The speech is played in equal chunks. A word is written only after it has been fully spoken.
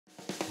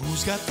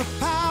Who's got the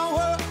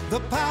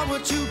power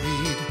to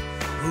lead?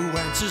 Who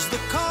answers the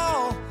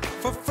call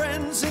for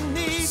friends in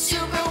need?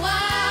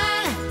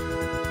 Superwhy,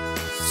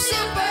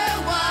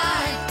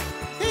 superwhy.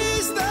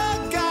 He's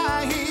the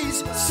guy,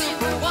 he's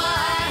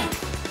Superwhy.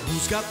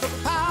 Who's got the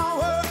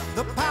power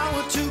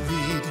to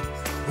lead?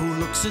 Who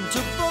looks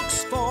into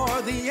books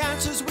for the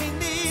answers we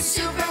need?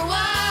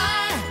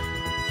 Superwhy,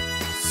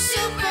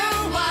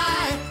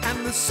 superwhy.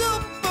 And the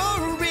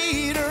super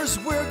readers,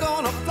 we're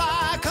gonna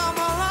fly. Come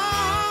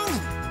along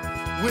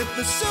with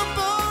the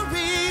super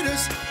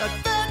readers.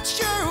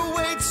 Adventure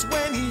waits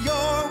when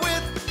you're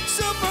with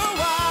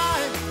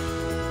Superwhy.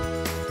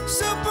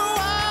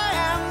 Superwhy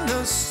and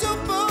the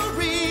super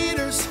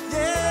readers,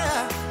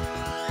 yeah.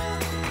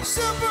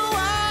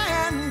 Superwhy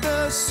and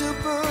the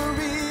super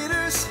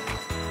readers.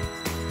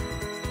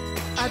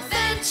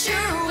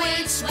 Adventure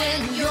waits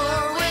when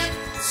you're with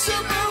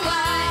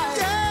Superwhy.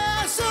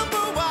 Yeah,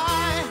 Superwhy.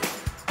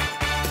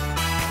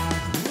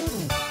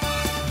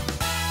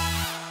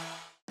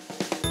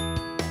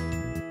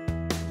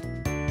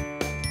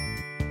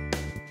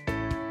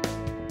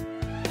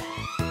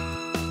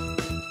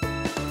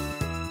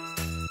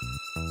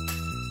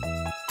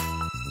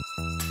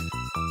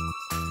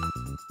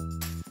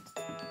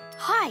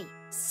 Hi,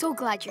 so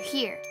glad you're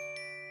here.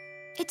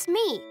 It's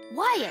me,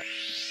 Whyatt.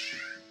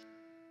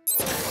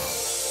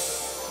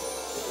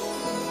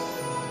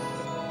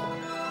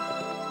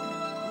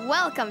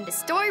 Welcome to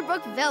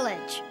Storybook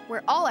Village,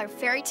 where all our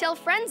fairy tale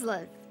friends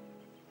live.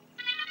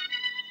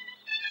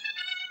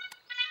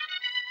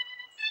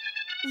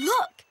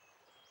 Look!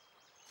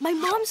 My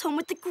mom's home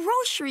with the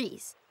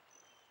groceries.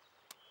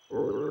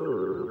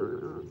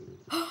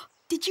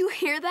 Did you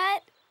hear that?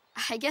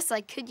 I guess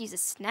I could use a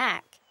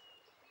snack.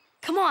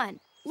 Come on,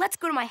 let's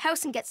go to my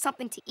house and get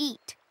something to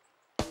eat.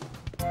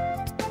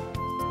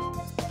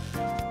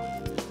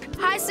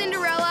 Hi,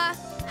 Cinderella.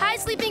 Hi,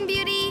 Sleeping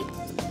Beauty.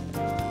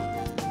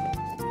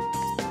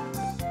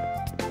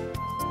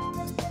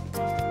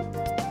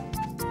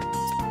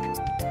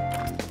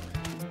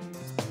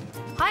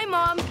 Hi,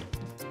 Mom.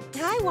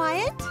 Hi,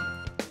 Whyatt.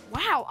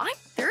 Wow, I'm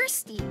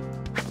thirsty.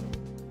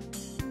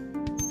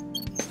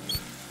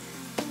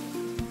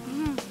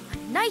 A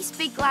nice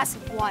big glass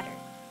of water.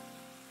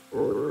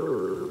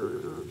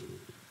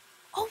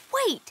 Oh,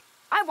 wait!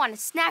 I want a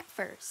snack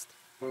first.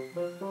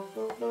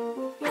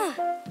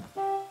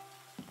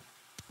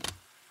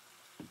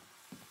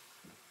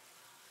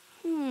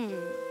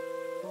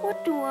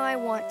 What do I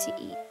want to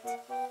eat?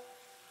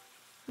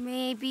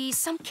 Maybe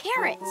some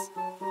carrots.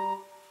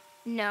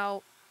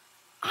 No.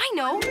 I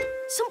know!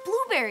 Some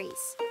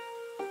blueberries.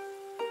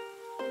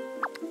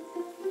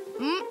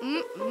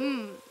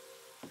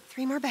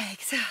 3 more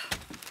bags.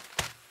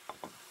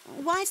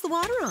 Why's the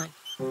water on?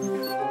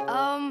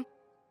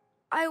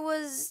 I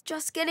was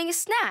just getting a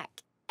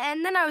snack,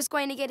 and then I was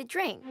going to get a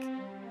drink.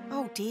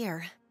 Oh,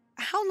 dear.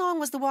 How long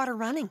was the water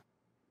running?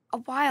 A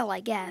while,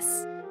 I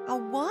guess. A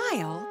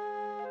while?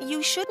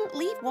 You shouldn't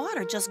leave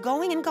water just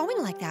going and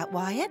going like that,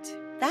 Whyatt.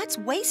 That's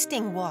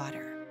wasting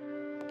water.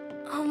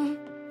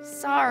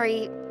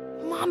 Sorry.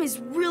 Mom is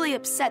really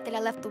upset that I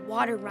left the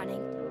water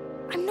running.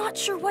 I'm not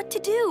sure what to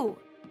do.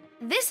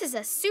 This is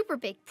a super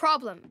big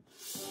problem.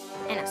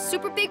 And a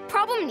super big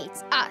problem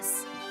needs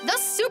us, the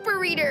super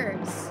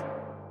readers.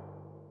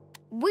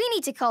 We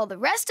need to call the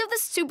rest of the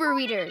super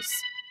readers.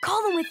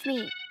 Call them with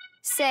me.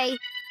 Say,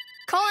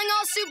 calling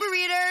all super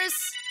readers.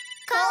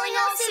 Calling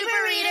all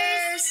super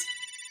readers.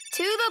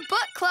 To the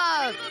book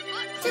club.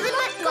 To the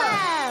book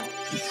club.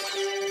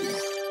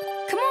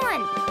 Come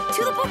on,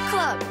 to the book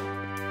club.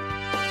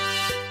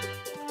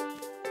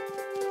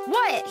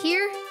 Whyatt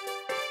here.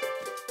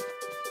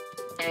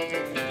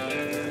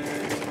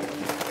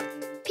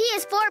 P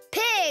is for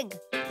pig.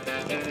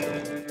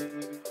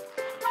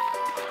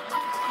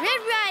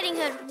 Red Riding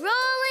Hood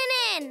rolling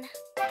in.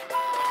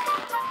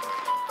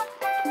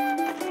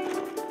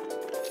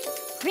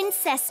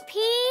 Princess P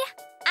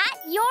at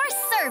your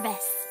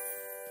service.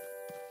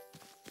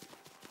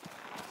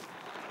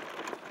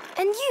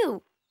 And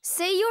you,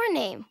 say your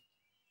name.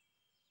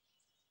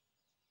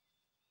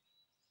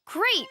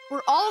 Great,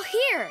 we're all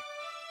here.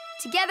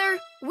 Together,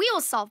 we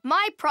will solve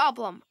my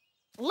problem.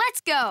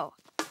 Let's go.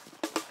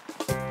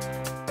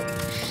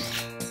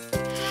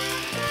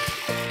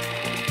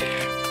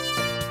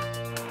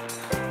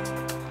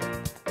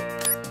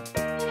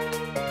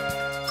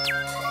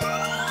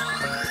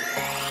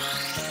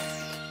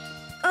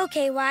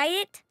 Okay,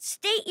 Whyatt,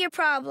 state your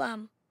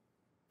problem.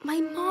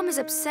 My mom is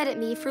upset at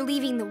me for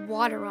leaving the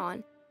water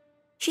on.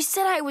 She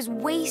said I was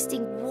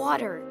wasting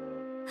water.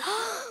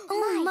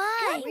 Oh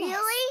my!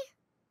 Really?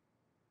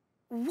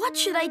 What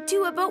should I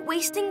do about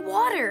wasting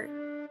water?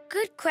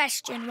 Good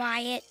question,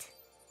 Whyatt.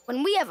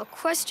 When we have a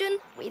question,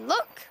 we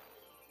look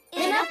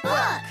In a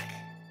book.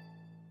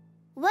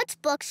 What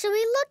book should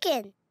we look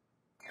in?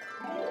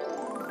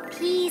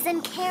 Peas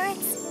and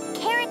carrots,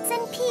 carrots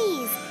and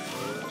peas.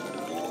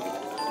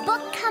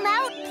 Book come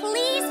out,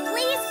 please,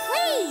 please,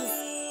 please.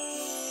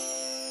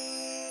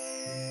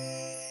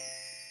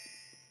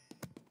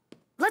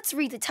 Let's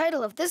read the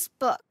title of this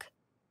book.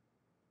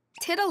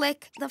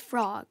 Tiddalick the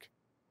Frog.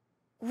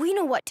 We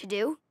know what to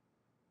do.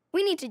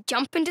 We need to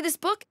jump into this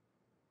book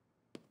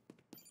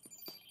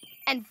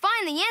and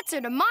find the answer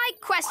to my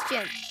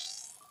question.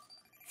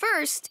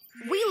 First,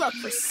 we look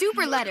for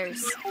super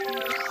letters.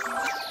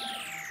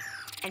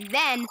 And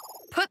then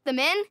put them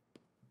in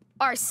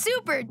our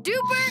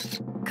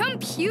super-duper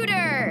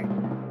computer.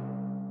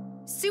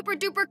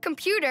 Super-duper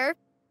computer,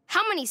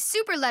 how many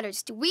super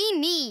letters do we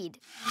need?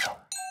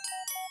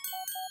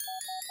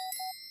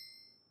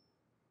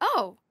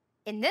 Oh,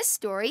 in this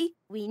story,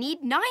 we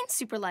need 9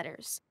 super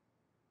letters.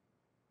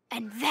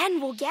 And then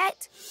we'll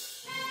get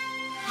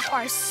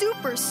our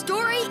super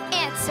story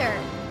answer.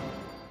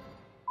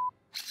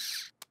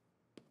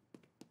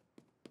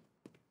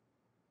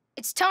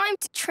 It's time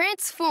to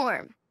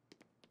transform.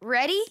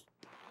 Ready?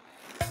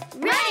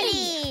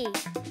 Ready!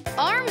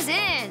 Arms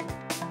in.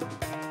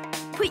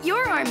 Put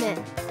your arm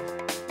in.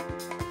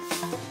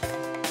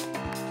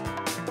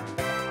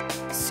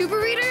 Super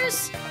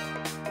readers,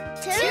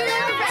 To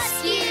the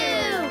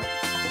rescue!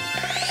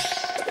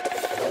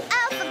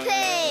 Alpha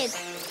Pig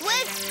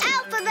with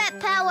alphabet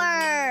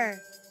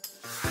power!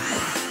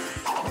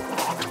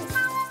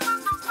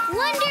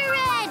 Wonder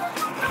Red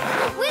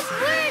with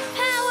word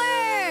power!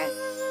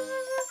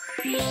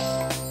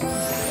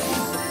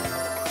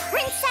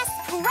 Princess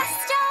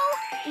Presto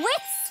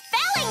with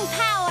spelling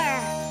power!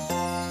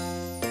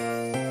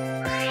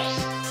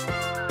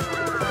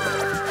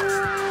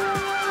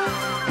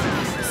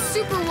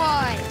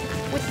 superwhy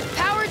with the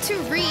power to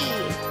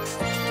read.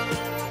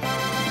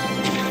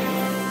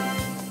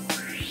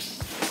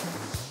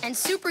 And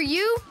super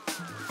you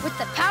with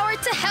the power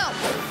to help.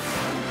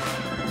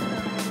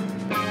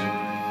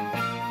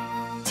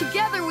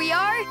 Together we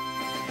are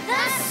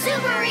The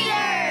Super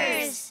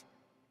Readers!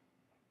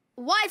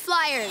 Why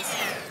Flyers.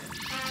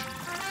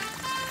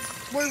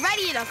 We're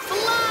ready to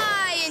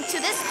fly into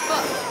this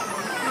book.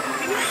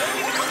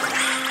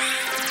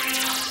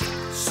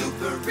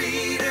 Super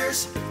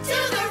readers, To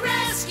the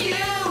rescue!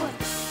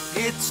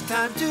 it's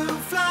time to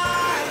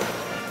fly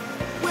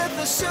with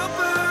the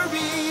super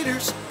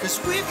readers, 'cause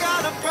we've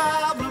got a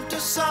problem to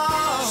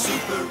solve.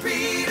 Super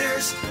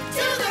readers,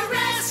 To the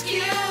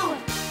rescue!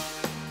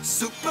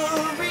 super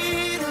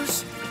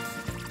readers,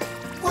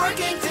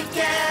 working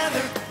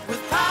together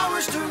with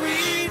powers to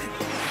read.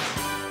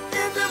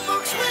 In the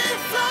books we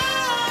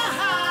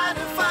fly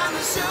to find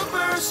the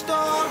super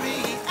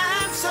story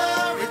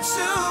answer. It's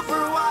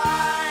super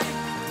why.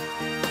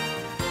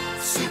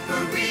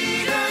 Super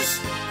readers,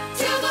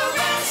 To the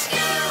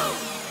rescue!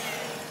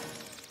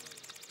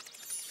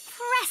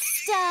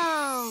 Presto!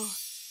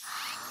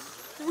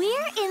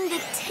 We're in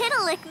the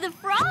Tiddalick the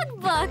Frog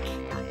book.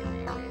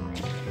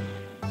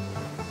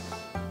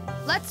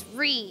 Let's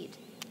read.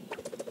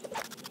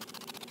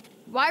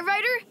 Why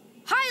Writer?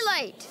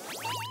 Highlight.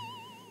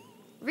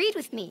 Read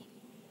with me.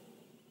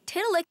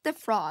 Tiddalick the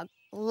Frog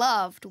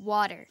loved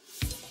water.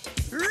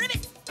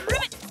 Ribbit,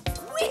 ribbit,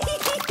 whee!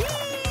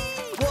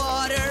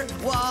 Water,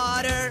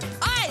 water,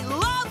 I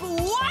love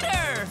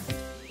water!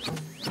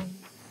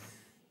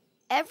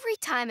 Every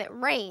time it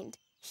rained,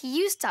 he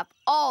used up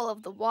all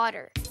of the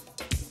water.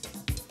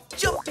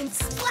 Jump and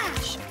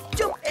splash,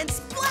 jump and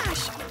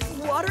splash,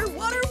 water,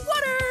 water,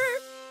 water!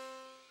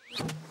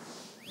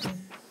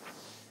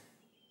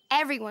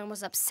 Everyone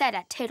was upset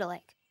at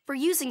Tiddalick for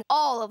using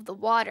all of the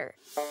water.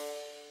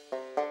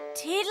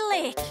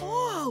 Tiddalick,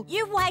 Oh,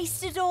 you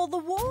wasted all the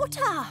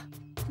water.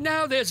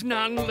 Now there's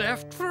none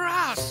left for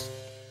us.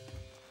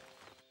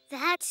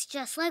 That's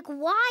just like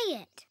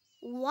Whyatt.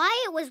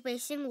 Whyatt was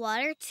wasting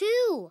water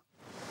too.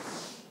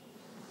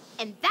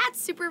 And that,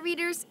 super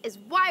readers, is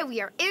why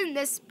we are in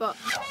this book.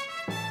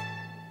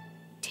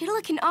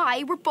 Tiddalick and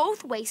I were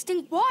both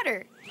wasting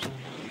water.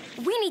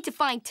 We need to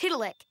find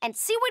Tiddalick and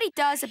see what he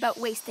does about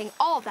wasting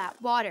all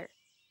that water.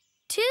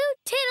 To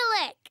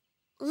Tiddalick,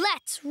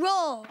 let's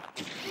roll.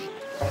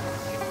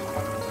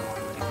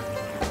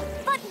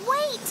 But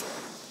wait!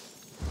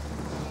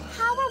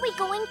 How are we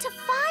going to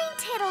find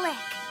Tiddalick?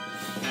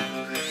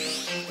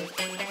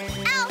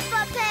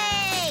 Alpha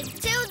Pig,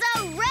 to the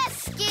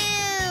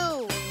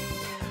rescue!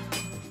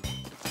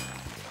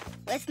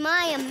 With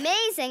my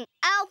amazing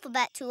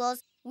alphabet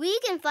tools, we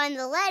can find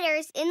the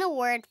letters in the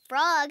word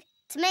frog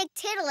to make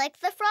Tiddalick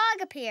the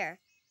Frog appear.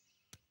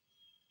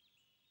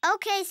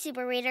 Okay,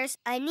 super readers,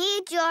 I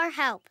need your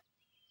help.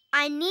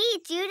 I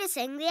need you to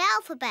sing the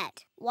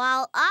alphabet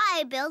while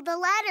I build the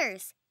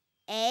letters.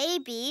 A,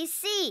 B,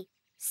 C.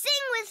 Sing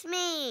with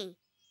me.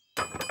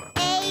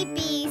 A,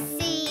 B,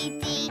 C,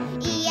 D,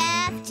 E,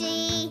 F,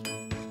 G,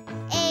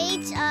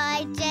 H,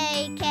 I,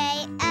 J,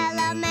 K, L,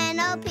 M, N,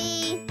 O,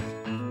 P,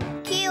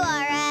 Q,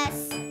 R,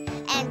 S,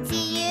 and T,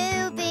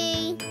 U,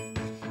 V,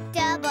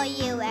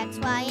 W, X,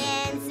 Y,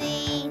 and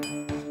Z.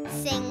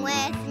 Sing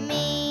with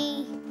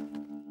me.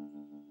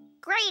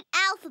 Great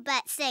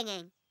alphabet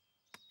singing.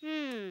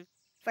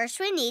 First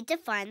we need to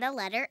find the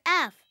letter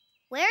F.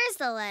 Where is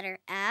the letter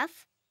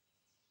F?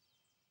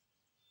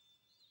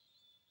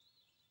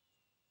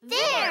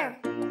 There!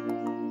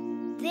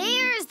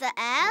 There's the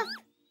F.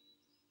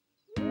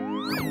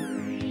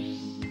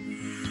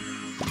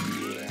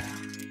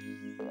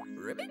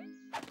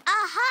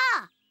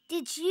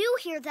 Did you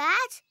hear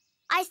that?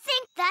 I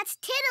think that's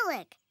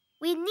Tiddalick.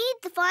 We need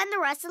to find the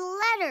rest of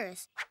the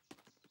letters.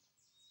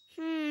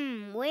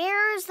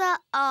 Where's the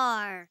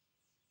R?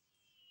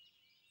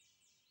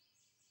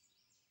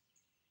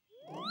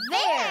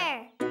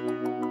 There!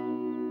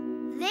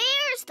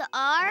 There's the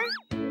R.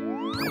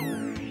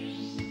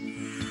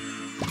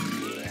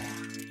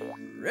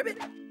 Ribbit.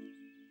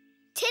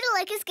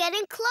 Tiddalick is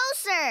getting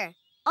closer.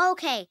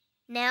 Okay,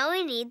 now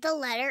we need the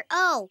letter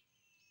O.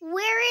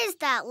 Where is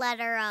that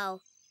letter O?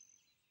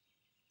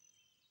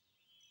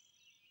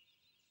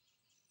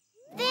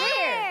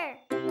 There!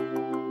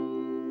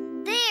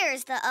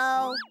 There's the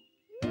O.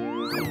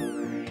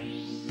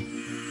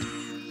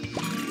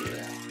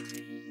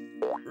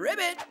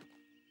 Ribbit.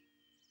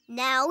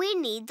 Now we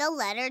need the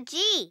letter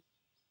G.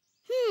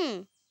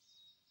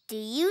 Do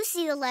you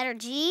see the letter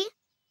G?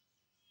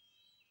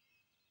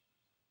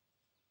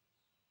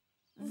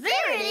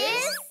 There it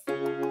is!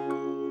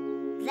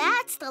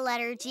 That's the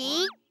letter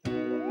G.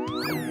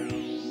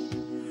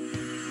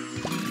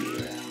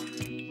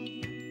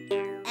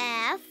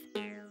 F,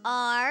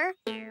 R,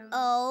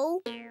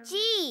 O,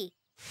 G.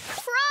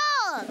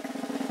 Frog!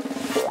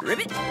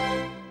 Ribbit.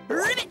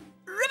 Ribbit.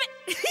 Ribbit.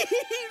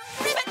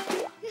 Ribbit.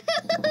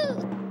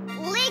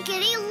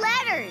 Lickety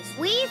letters!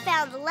 We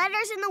found the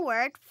letters in the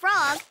word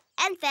frog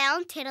and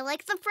found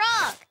Tiddalick the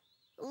Frog.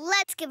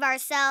 Let's give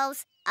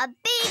ourselves a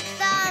big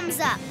thumbs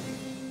up.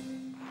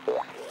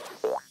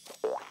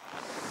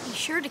 Be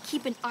sure to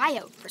keep an eye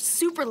out for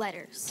super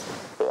letters.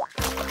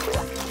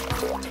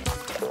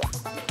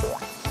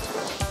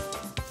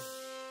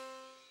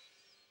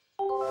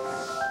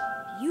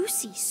 You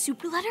see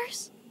super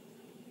letters?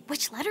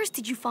 Which letters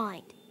did you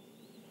find?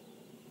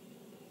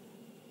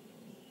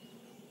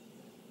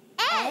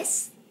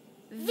 S,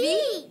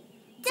 V,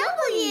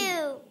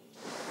 W.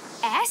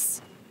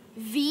 S,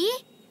 V,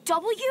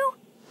 W?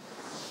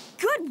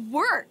 Good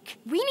work!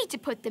 We need to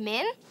put them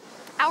in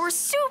our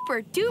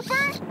super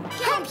duper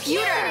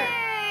computer!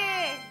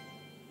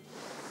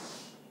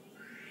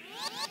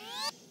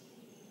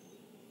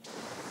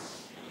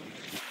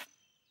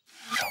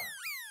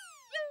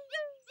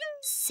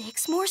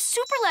 6 more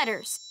super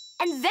letters,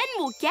 and then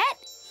we'll get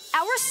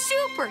our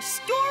super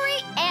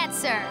story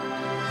answer.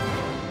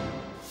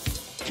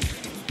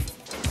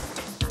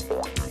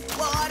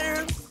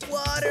 Water.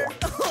 Water.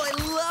 Oh, I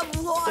love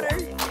water.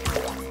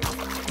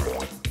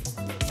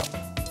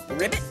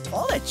 Ribbit,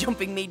 all that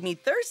jumping made me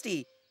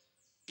thirsty.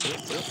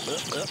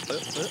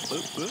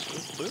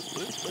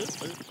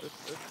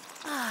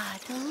 Ah,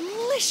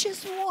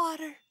 delicious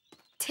water.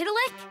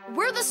 Tiddalick,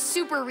 we're the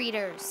super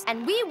readers,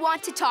 and we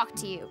want to talk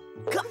to you.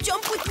 Come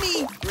jump with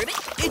me, Ribbit.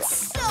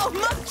 It's so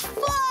much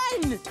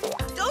fun.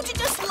 Don't you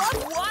just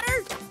love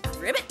water?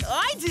 Ribbit,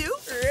 I do.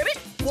 Ribbit,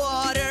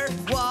 water,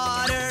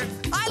 water.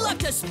 I love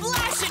to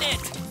splash in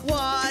it.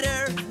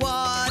 Water,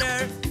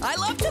 water. I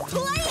love to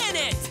play in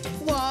it.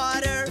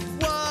 Water,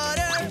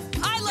 water.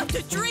 I love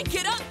to drink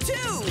it up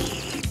too.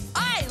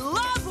 I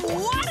love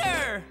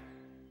water.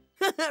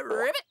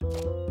 Ribbit.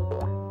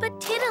 But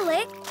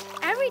Tiddalick,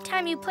 every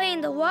time you play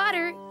in the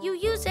water, you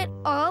use it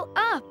all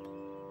up.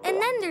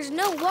 And then there's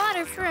no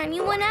water for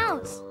anyone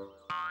else.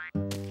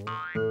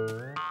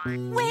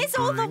 Where's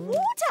all the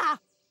water?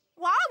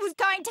 Well, I was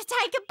going to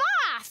take a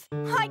bath.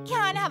 I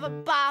can't have a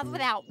bath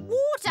without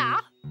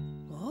water.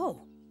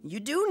 Oh, you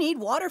do need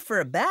water for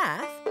a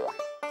bath.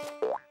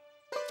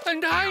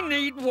 And I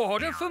need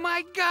water for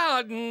my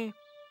garden.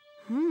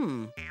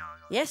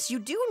 Yes, you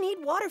do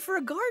need water for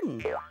a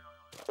garden.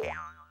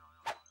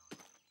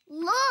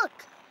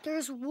 Look,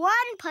 there's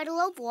one puddle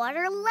of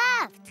water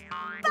left.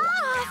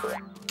 Bath!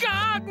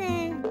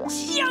 Garden!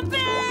 Jumping!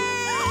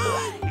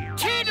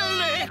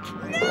 Tiddalick!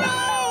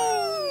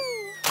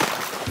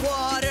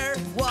 Water,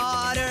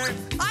 water.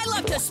 I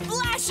love to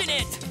splash in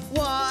it.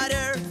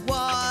 Water,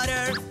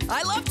 water.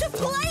 I love to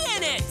play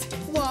in it.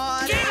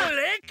 Water.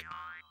 Tiddalick!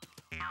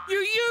 You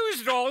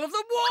used all of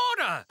the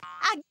water!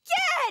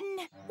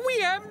 Again! We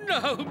have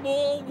no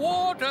more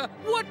water.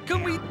 What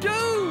can we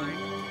do?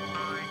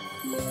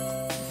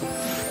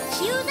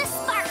 Cue the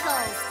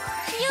sparkles.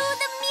 Cue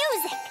the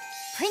music.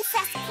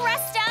 Princess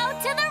Presto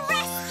to the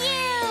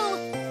rescue!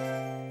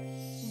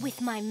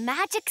 With my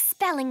magic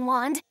spelling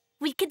wand,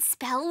 we could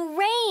spell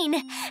rain,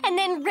 and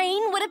then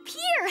rain would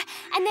appear,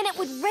 and then it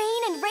would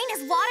rain and rain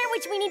as water,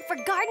 which we need for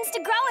gardens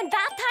to grow and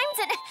bath times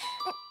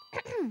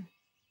and...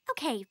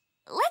 Okay,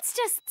 let's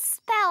just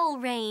spell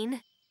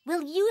rain.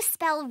 Will you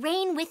spell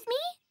rain with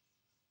me?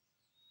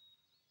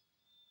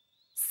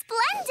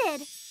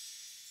 Splendid!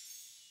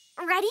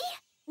 Ready?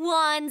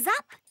 Wands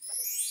up.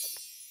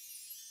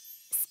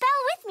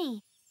 Spell with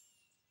me.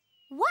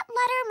 What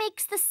letter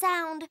makes the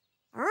sound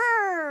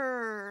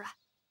R?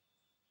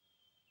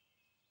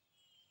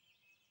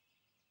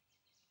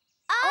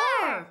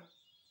 R.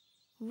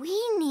 We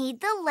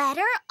need the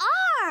letter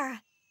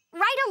R.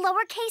 Write a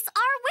lowercase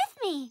r with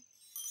me.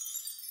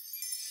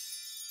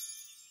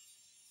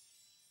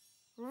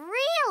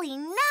 Really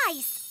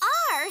nice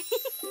R.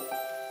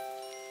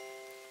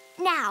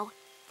 Now,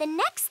 the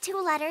next 2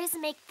 letters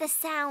make the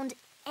sound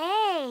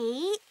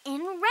A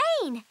in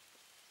rain.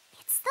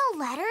 It's the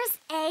letters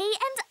A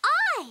and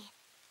I.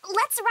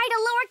 Let's write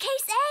a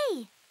lowercase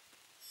a.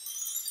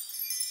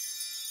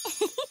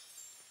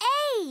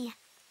 A.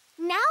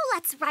 Now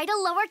let's write a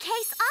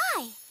lowercase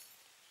I.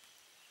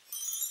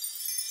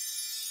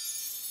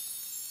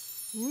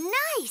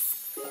 Nice.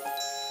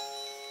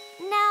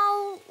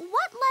 Now,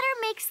 what letter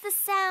makes the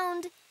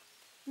sound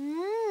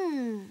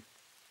N.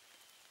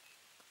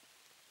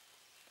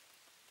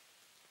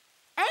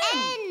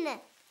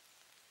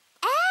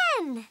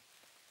 N.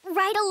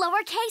 Write a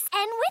lowercase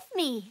n with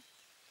me.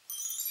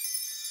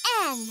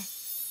 N.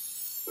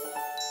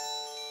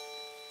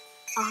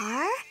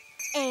 R-A-I-N.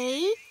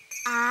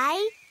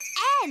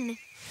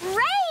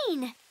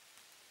 Rain!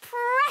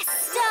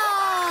 Presto!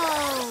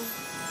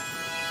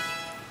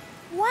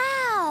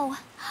 Wow!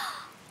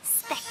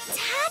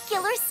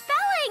 Spectacular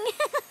spelling!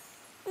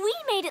 We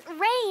made it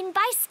rain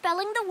by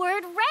spelling the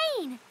word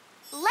rain.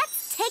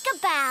 Let's take a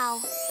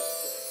bow.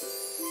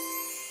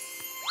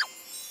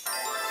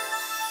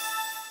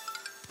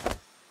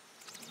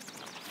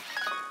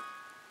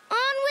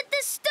 On with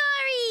the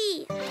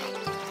story!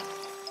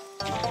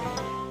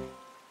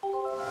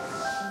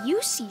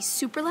 You see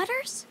super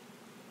letters?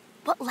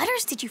 What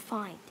letters did you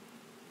find?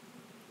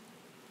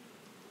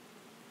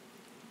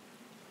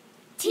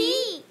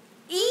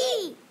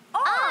 T-E-R.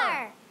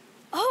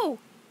 Oh,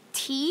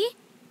 T,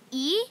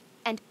 E,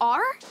 and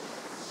R?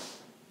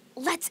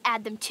 Let's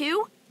add them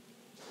to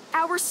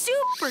our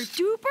super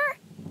duper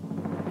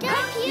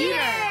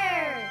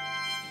computer!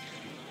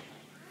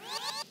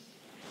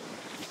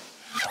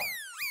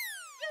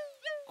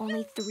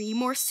 Only 3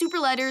 more super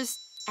letters,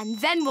 and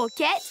then we'll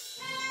get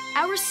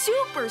our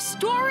super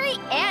story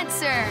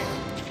answer.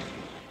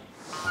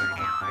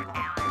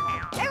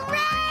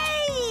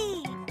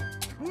 Hooray!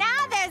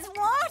 Now there's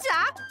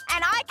water,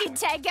 and I can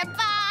take a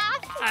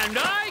bath. And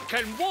I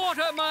can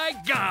water my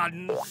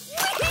garden.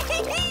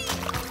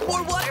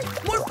 More water,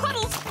 more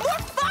puddles, more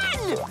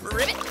fun!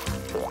 Ribbit!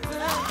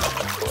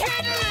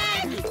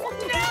 Tiddalick!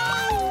 No!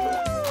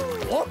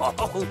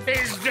 Oh,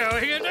 he's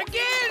doing it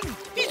again.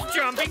 He's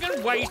jumping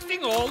and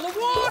wasting all the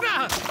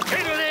water.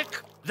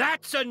 Tiddalick,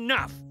 that's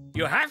enough.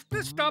 You have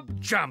to stop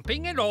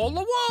jumping in all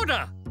the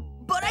water.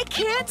 But I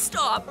can't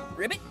stop,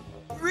 Ribbit.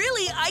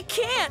 Really, I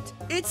can't.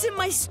 It's in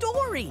my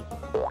story.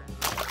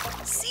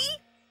 See?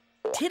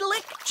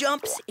 Tiddalick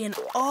jumps in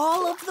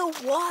all of the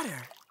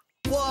water.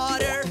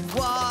 Water,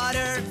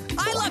 water,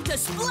 I love to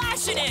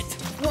splash in it.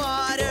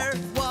 Water,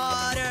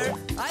 water,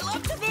 I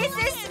love to This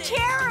play in is it.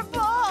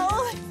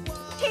 terrible.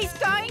 He's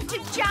going to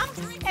jump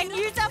and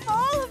use up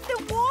all of the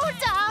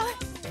water.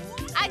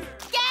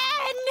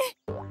 Again!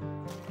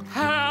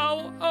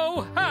 How,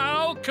 oh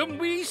how can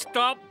we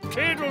stop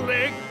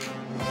Tiddalick?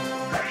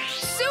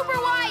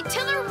 Superwhy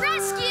to the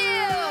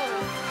rescue!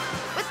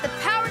 With the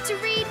power to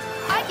read,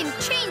 I can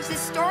change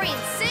this story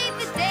and save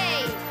the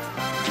day.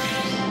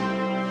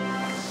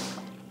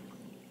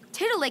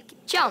 Tiddalick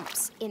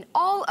jumps in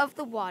all of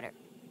the water.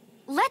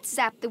 Let's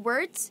zap the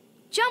words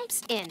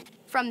jumps in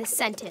from the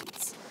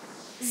sentence.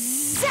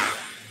 Zap!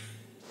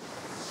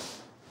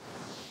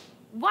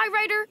 Why,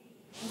 writer?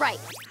 Right.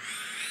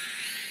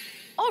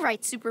 All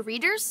right, super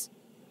readers.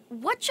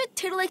 What should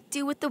Tiddalick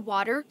do with the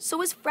water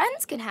so his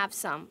friends can have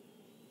some?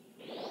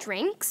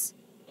 Drinks,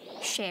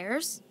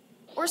 shares,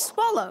 or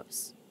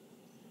swallows?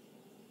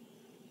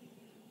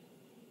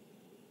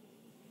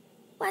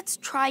 Let's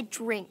try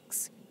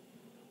drinks.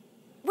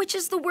 Which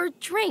is the word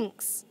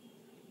drinks?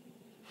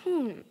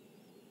 It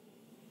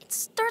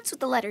starts with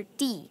the letter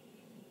D.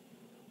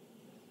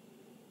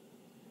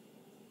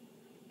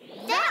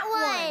 That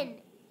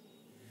one!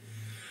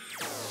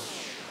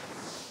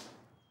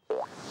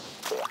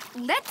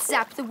 Let's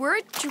zap the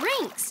word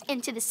drinks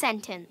into the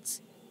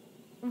sentence.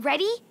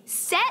 Ready,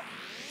 set,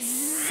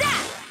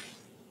 zap!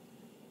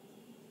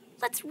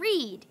 Let's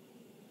read.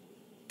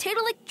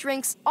 Tiddalick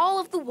drinks all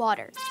of the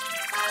water.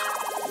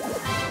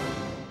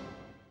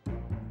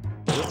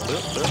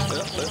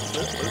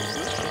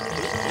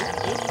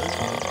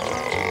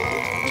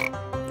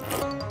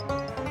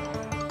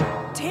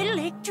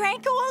 Tiddalick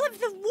drank all of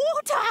the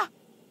water.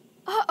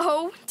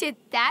 Uh-oh, did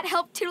that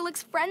help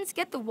Tiddalick's friends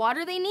get the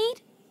water they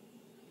need?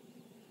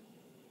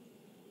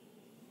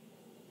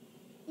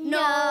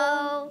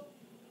 No.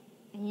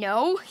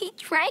 No, he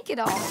drank it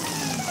all.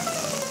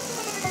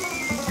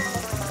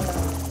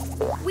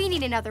 We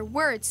need another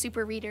word,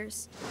 super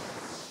readers.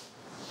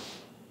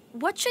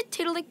 What should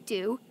Tiddalick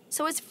do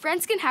so his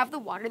friends can have the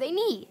water they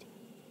need?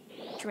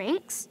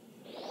 Drinks,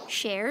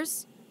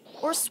 shares,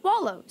 or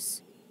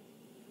swallows?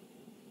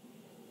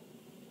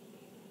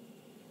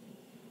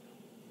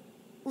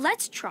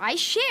 Let's try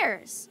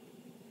shares.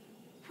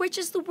 Which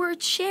is the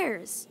word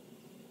shares?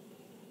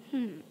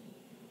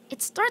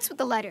 It starts with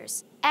the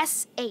letters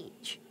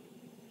S-H.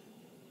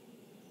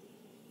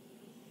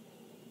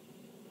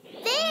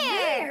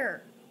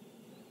 There!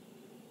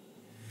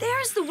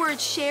 There's the word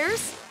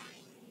shares.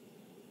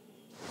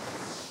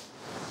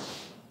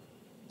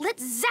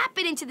 Let's zap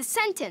it into the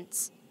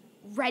sentence.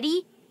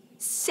 Ready,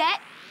 set,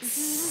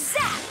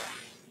 zap!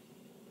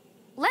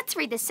 Let's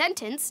read the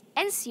sentence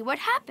and see what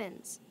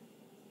happens.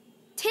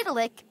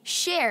 Tiddalick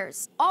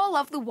shares all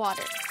of the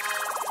water.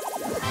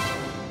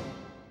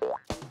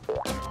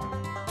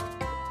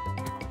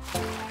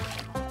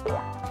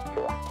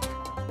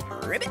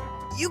 Ribbit,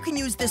 you can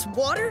use this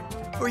water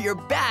for your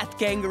bath,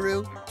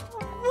 Kangaroo.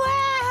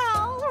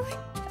 Wow!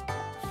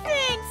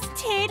 Thanks,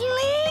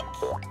 Tiddalick.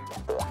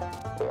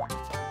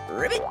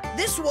 Ribbit,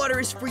 this water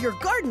is for your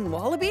garden,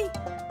 Wallaby.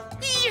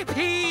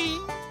 Yippee!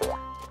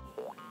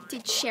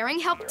 Did sharing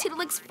help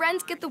Tiddalick's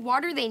friends get the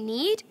water they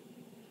need?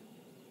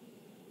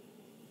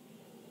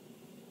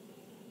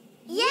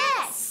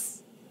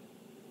 Yes!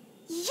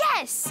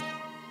 Yes!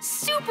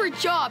 Super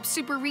job,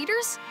 Super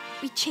Readers!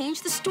 We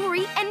changed the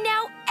story and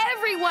now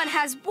everyone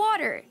has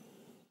water.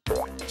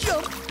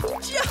 Jump,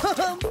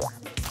 jump!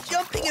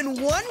 Jumping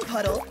in one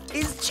puddle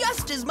is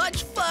just as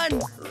much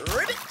fun.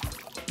 Ribbit!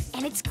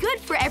 And it's good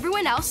for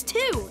everyone else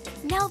too.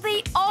 Now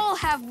they all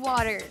have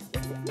water.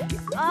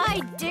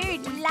 I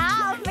do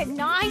love a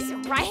nice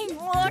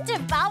rainwater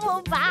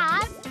bubble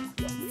bath.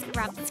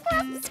 Scrub,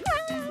 scrub,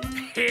 scrub.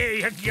 Here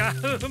you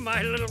go,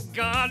 my little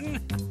garden.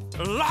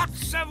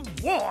 Lots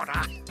of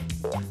water.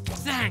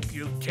 Thank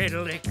you,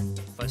 Tiddalick,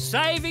 for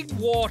saving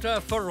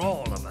water for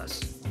all of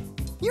us.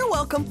 You're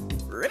welcome.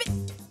 Ribbit!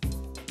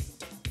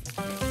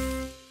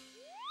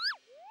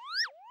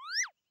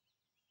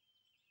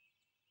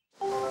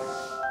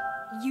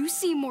 You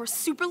see more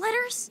super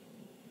letters?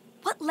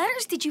 What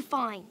letters did you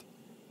find?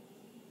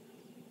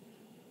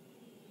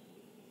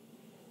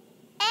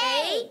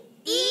 A,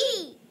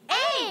 E,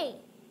 A.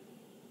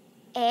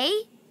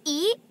 A,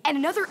 E, and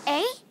another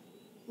A?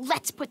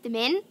 Let's put them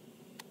in.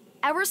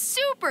 Our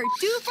super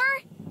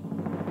duper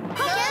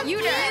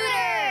computer!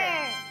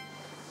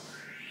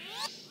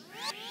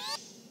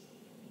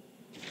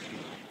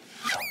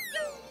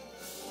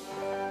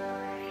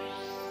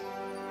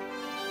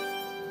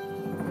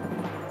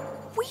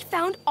 We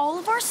found all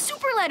of our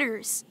super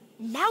letters.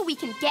 Now we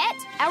can get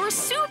our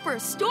super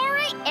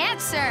story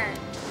answer.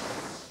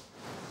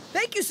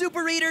 Thank you,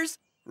 Super Readers.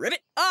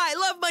 Ribbit, I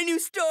love my new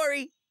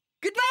story.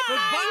 Goodbye.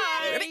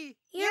 Goodbye. Ribbit.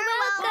 You're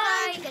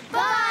welcome.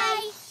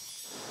 Goodbye.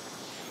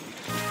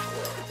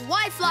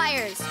 Why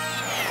Flyers?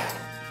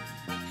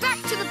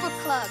 Back to the book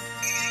club.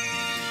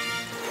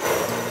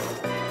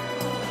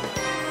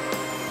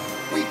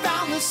 We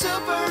found the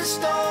super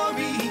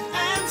story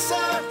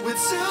answer with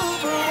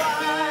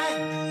superwhy.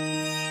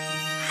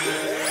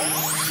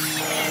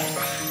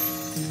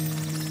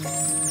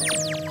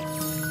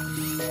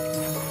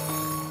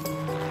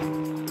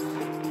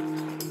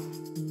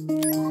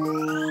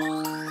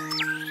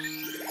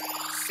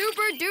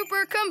 Super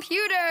duper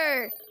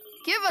computer!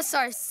 Give us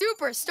our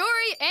super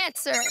story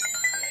answer.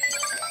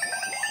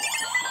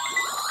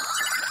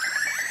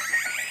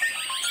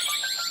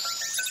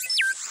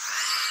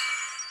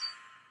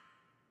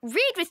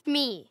 Read with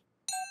me.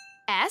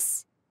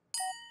 S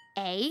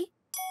A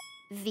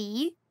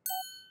V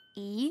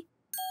E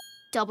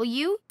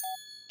W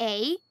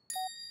A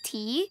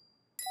T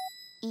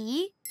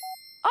E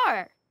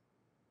R.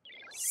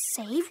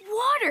 Save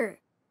water.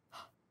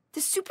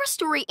 The super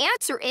story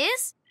answer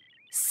is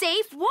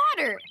save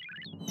water.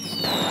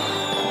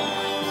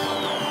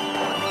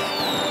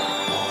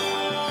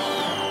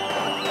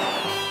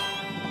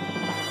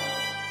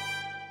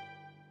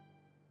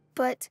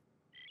 But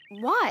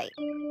why?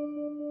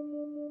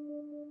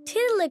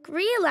 Tiddalick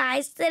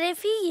realized that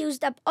if he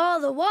used up all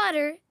the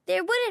water,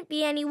 there wouldn't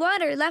be any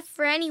water left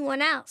for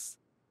anyone else.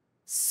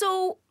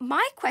 So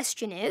my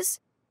question is,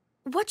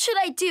 what should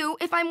I do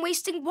if I'm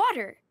wasting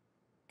water?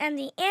 And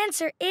the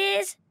answer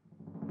is...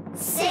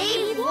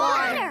 Save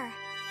water.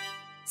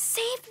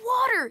 Save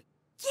water!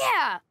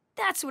 Yeah,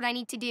 that's what I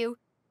need to do.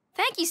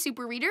 Thank you,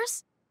 Super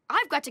Readers.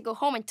 I've got to go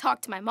home and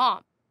talk to my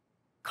mom.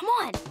 Come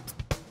on.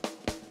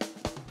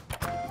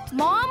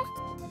 Mom,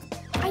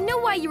 I know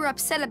why you were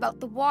upset about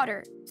the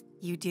water.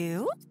 You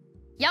do?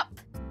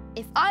 Yup.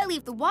 If I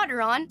leave the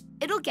water on,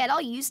 it'll get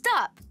all used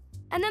up.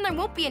 And then there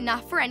won't be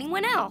enough for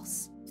anyone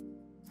else.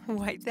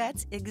 Why,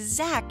 that's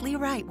exactly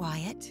right,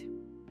 Whyatt.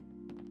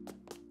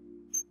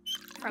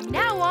 From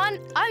now on,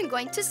 I'm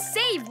going to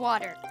save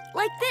water,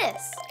 like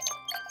this.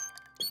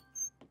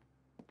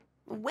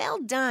 Well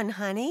done,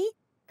 honey.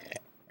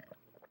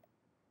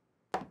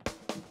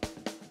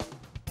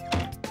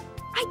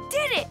 I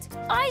did it!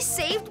 I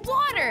saved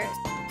water!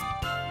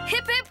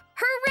 Hip hip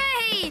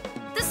hooray!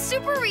 The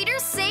Super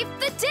Readers saved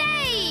the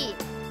day!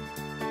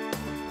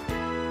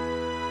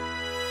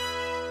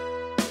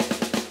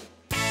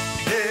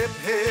 Hip,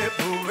 hip,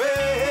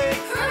 hooray!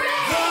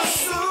 Hooray! The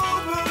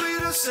super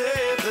reader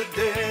saved the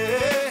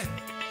day.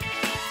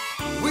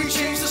 We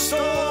changed the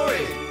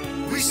story.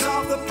 We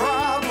solved the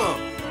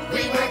problem.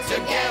 We work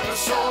together,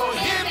 so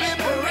hip, hip,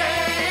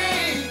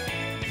 hooray!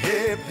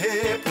 Hip,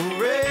 hip,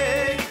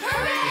 hooray!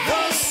 Hooray!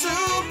 The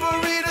super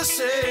reader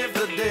saved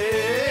the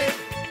day.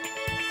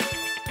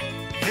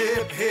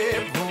 Hip,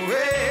 hip,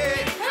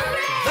 hooray!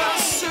 Hooray! The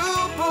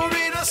super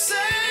reader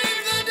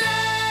saved the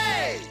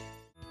day.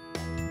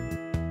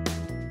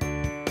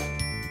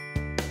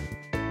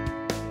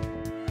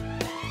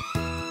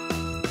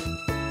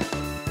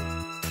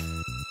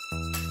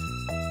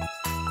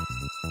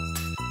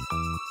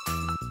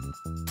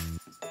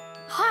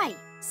 Hi,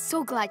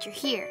 so glad you're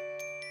here.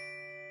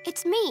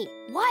 It's me,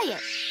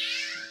 Whyatt.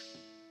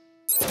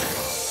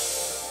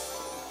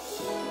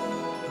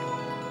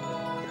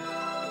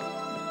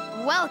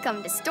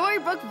 Welcome to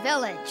Storybook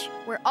Village,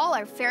 where all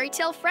our fairy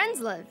tale friends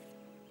live.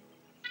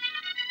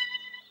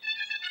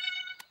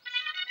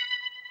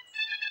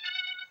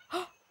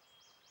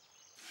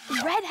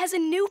 Red has a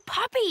new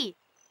puppy.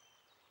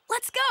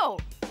 Let's go.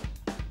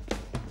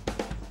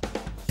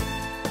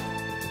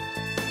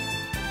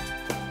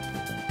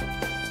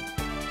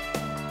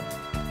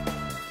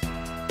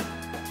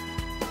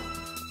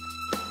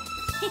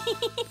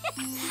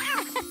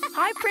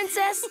 Hi,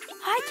 Princess.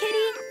 Hi,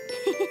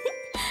 Kitty.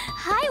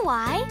 Hi,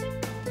 Why.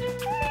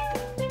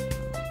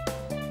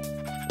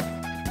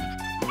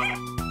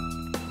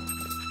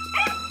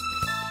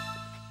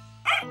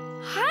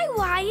 Hi,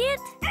 Whyatt.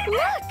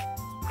 Look,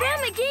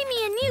 Grandma gave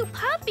me a new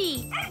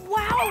puppy.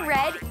 Wow,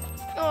 Red.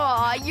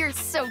 Aw, you're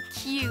so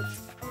cute.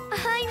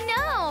 I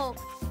know.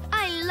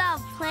 I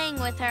love playing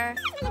with her.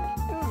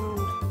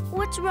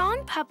 What's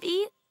wrong,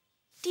 puppy?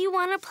 Do you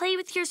want to play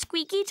with your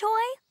squeaky toy?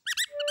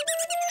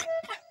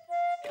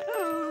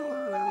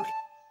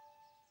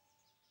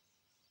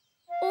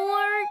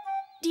 Or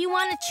do you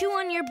want to chew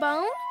on your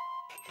bone?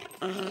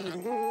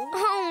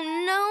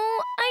 Oh, no.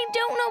 I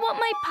don't know what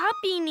my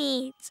puppy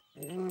needs.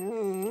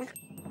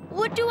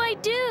 What do I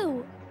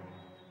do?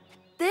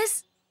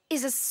 This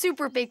is a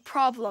super big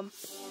problem.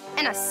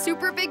 And a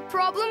super big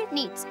problem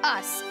needs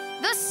us,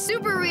 the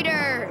Super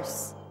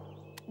Readers.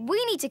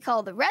 We need to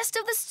call the rest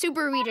of the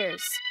Super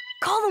Readers.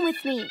 Call them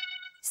with me.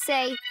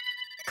 Say,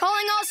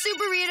 calling all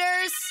Super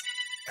Readers.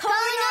 Calling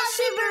all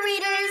Super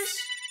Readers.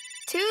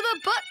 To the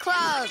book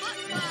club.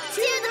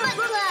 To the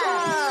book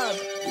club.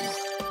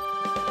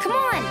 Come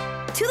on,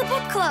 to the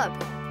book club.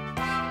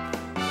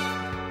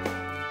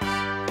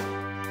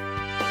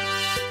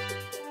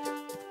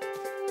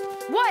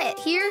 Whyatt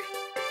here.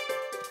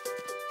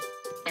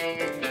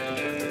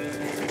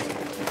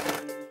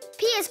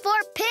 P is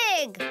for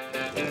pig.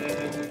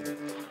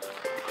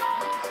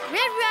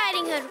 Red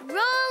Riding Hood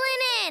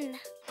rolling in.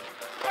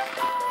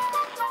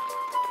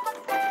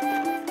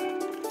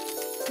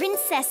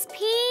 Princess P,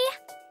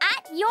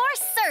 at your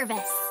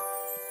service.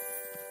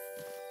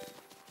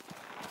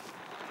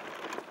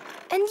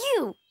 And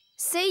you,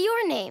 say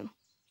your name.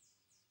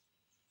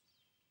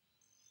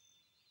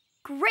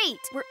 Great,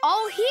 we're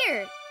all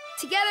here.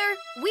 Together,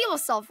 we will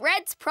solve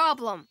Red's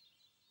problem.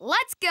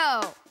 Let's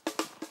go!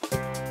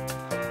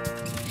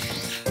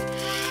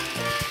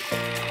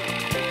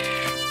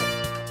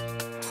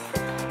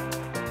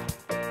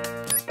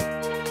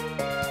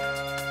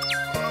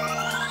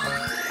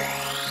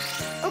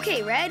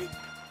 Okay, Red.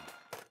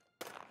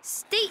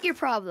 State your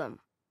problem.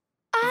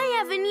 I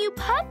have a new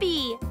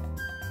puppy.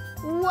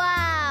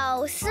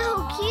 Wow,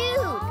 so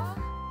cute.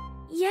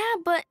 Yeah,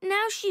 but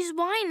now she's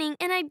whining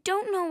and I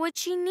don't know what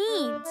she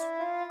needs.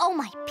 Oh,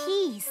 my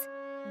peas.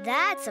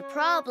 That's a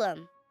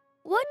problem.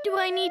 What do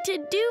I need to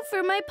do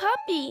for my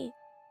puppy?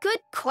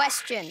 Good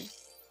question.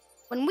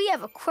 When we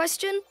have a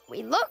question,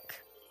 we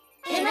look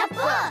In a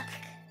book.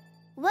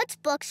 What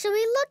book should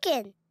we look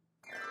in?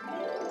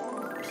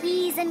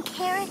 Peas and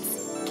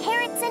carrots,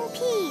 carrots and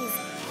peas.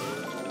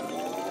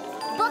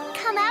 Book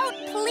come out,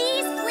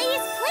 please,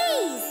 please,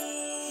 please.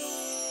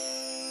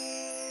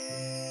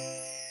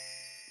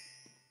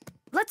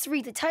 Let's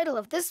read the title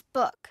of this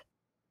book,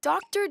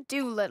 Dr.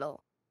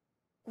 Dolittle.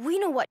 We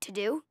know what to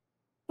do.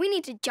 We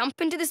need to jump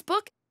into this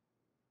book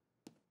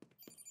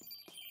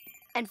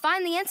and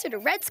find the answer to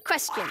Red's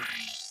question.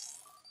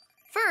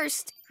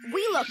 First,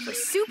 we look for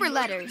super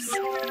letters.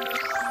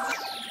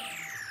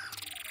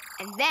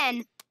 And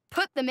then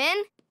put them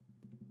in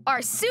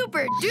our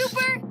super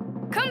duper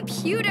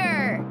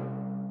computer.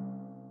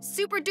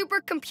 Super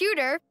duper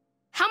computer,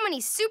 how many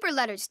super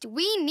letters do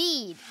we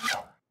need?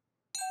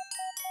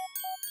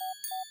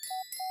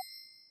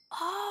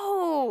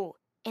 Oh,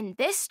 in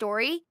this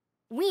story,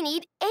 we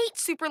need 8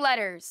 super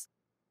letters.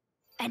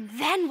 And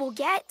then we'll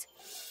get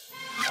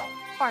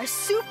our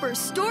super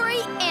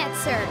story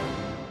answer.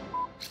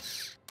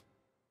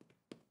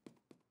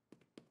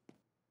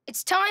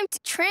 It's time to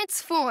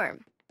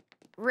transform.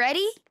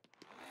 Ready?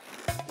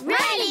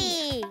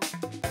 Ready!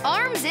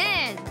 Arms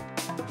in.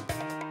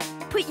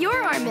 Put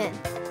your arm in.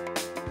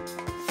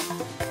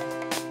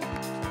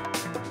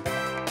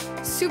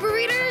 Super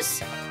Readers,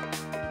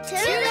 To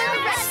the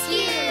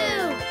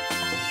rescue!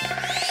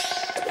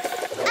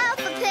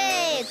 Alpha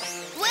Pig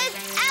with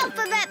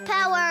alphabet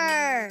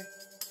power!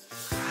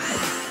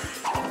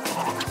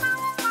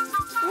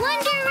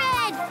 Wonder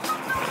Red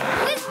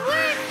with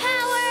word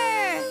power!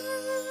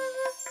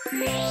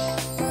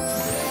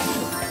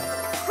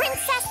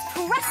 Princess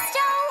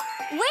Presto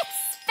with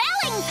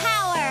spelling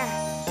power.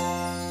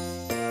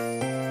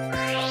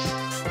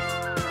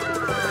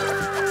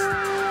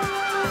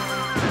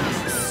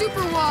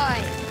 Superwhy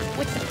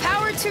with the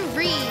power to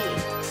read.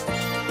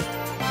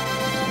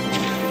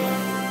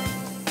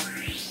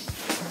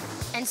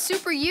 And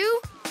Super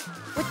U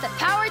with the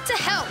power to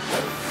help.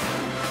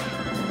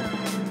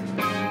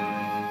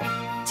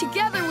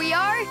 Together we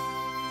are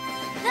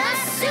The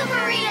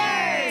Super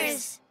Readers!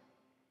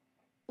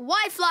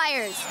 Why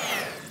flyers?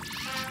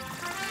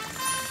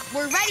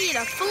 We're ready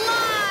to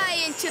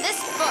fly into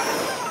this book.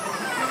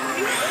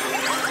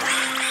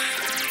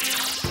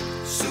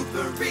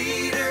 Super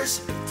readers,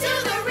 To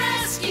the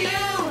rescue!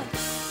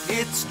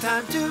 it's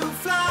time to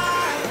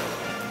fly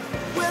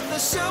with the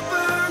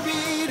super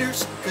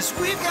readers, 'cause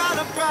we've got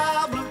a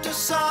problem to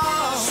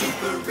solve.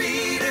 Super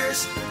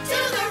readers, To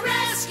the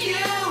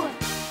rescue!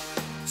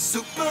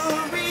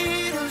 super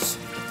readers,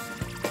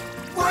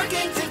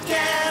 working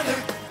together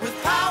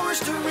with powers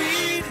to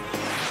read.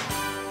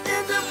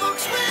 In the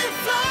books we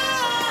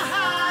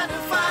fly to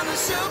find the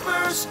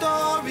super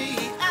story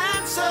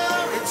answer.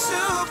 It's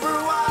super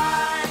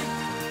why.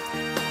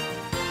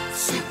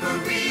 Super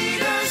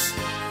readers,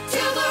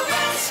 To the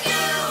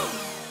rescue!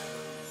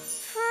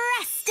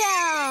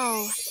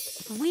 Presto!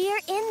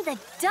 We're in the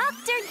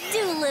Dr.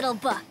 Dolittle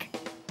book.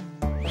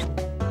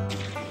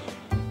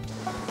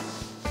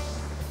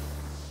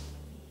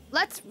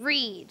 Let's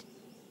read.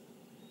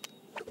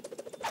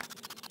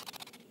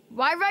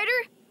 Why writer?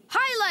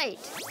 Highlight!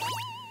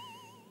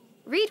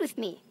 Read with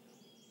me.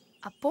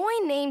 A boy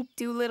named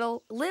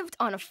Doolittle lived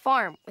on a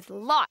farm with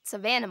lots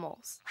of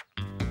animals.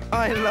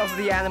 I love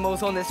the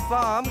animals on this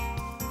farm.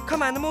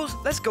 Come, animals,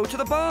 let's go to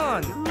the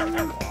barn.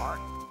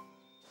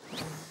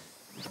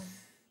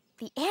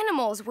 The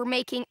animals were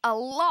making a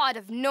lot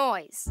of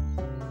noise.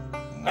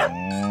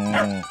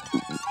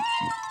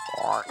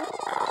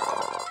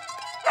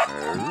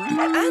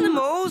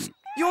 Animals,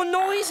 you're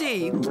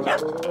noisy.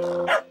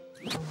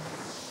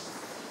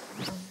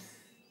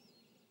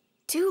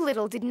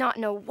 Doolittle did not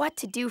know what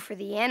to do for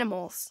the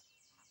animals.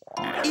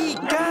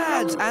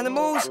 Egads,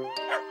 animals.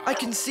 I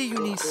can see you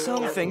need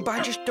something, but I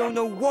just don't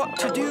know what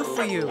to do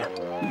for you.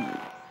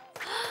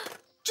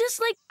 Just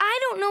like I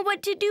don't know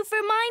what to do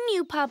for my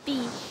new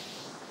puppy.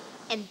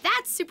 And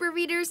that, super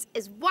readers,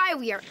 is why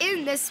we are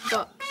in this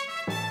book.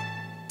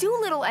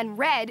 Doolittle and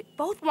Red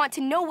both want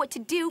to know what to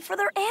do for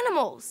their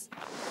animals.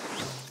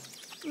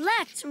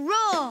 Let's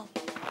roll.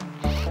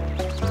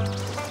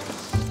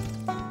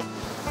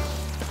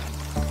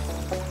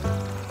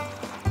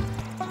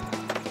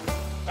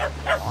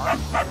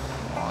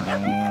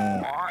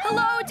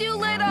 Hello,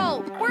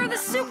 Doolittle! We're the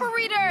super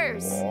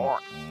readers!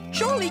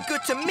 Jolly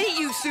good to meet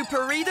you,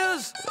 super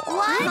readers.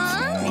 What?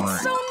 Huh?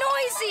 It's so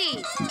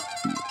noisy!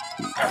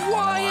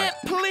 Quiet,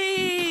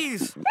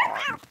 please.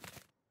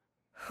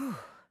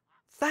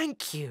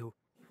 Thank you.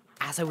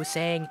 As I was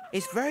saying,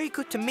 it's very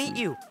good to meet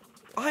you.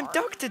 I'm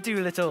Dr.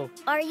 Dolittle.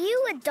 Are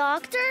you a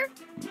doctor?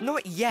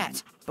 Not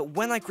yet, but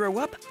when I grow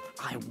up,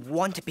 I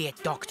want to be a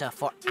doctor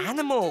for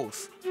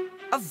animals.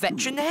 A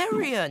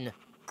veterinarian.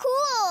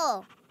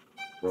 Cool.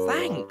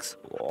 Thanks.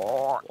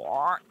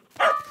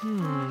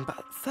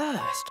 But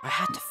first, I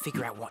had to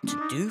figure out what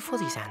to do for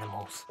these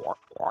animals.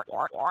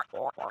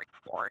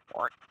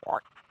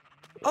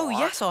 Oh,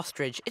 yes,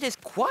 Ostrich. It is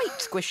quite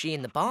squishy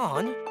in the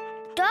barn.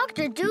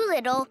 Dr.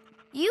 Dolittle,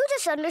 you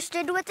just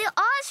understood what the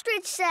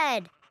ostrich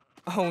said.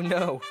 Oh,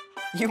 no.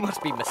 You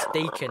must be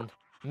mistaken.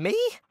 Me?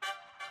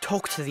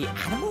 Talk to the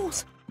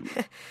animals?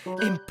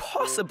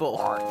 Impossible.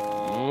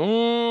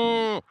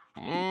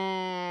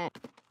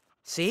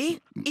 See?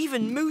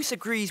 Even Moose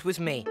agrees with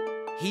me.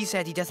 He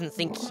said he doesn't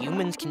think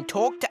humans can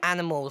talk to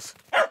animals.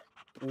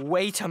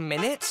 Wait a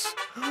minute.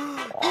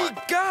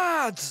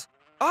 Egads!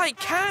 I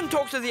can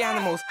talk to the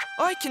animals.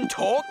 I can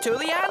talk to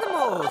the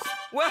animals.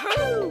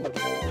 Woohoo!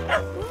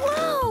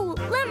 Whoa,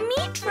 let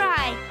me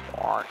try.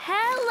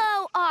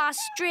 Hello,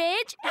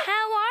 ostrich.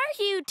 How are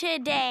you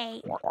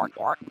today?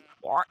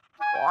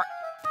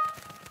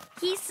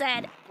 He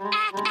said,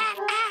 ack, ack,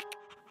 ack.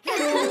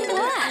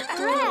 What,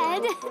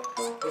 Red?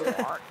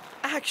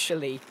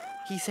 Actually,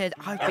 he said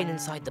I've been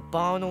inside the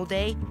barn all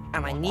day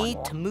and I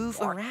need to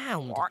move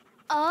around.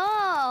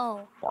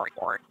 Oh.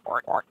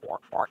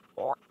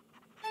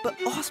 But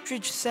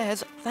Ostrich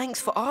says thanks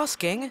for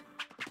asking.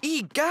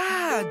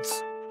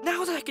 Egads!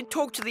 Now that I can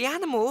talk to the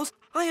animals,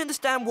 I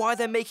understand why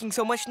they're making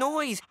so much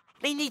noise.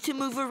 They need to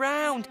move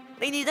around.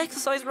 They need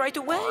exercise right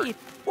away.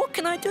 What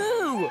can I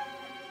do?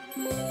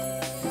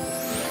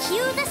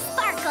 Cue the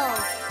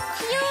sparkles.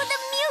 Cue the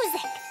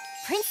music.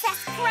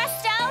 Princess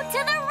Presto to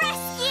the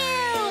rescue!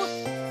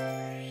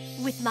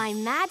 With my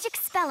magic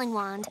spelling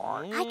wand,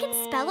 I can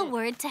spell a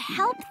word to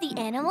help the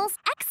animals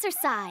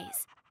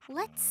exercise.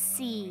 Let's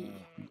see.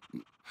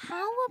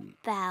 How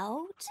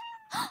about...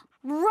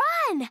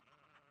 Run!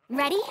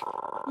 Ready?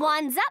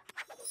 Wands up.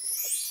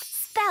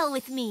 Spell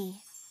with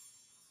me.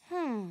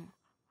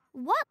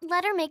 What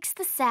letter makes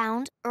the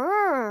sound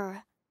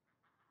R?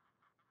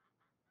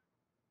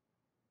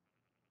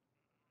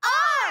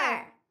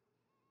 R.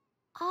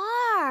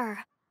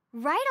 R.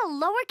 Write a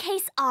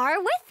lowercase r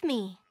with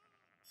me.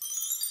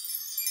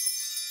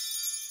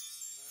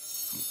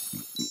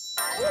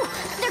 Ooh,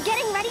 they're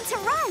getting ready to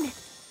run.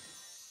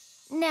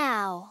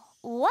 Now,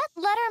 what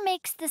letter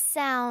makes the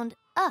sound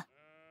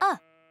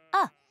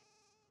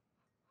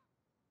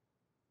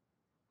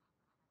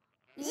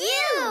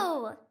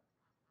U.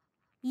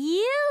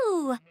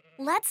 U.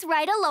 Let's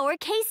write a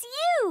lowercase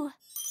u.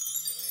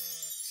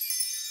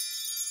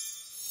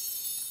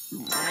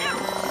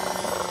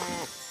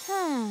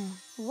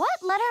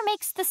 What letter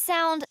makes the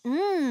sound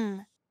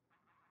N?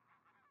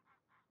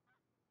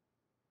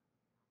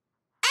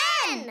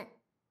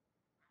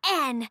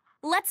 N.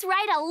 Let's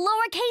write a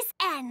lowercase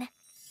n.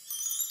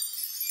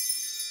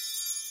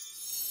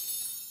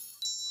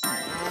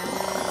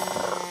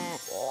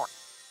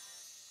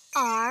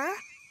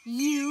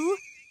 R-U-N.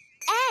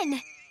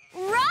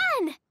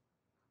 Run!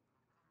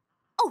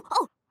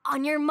 Oh,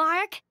 on your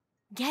mark,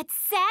 get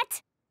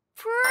set,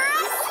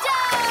 presto!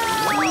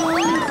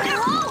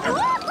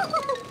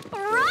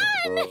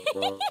 Run!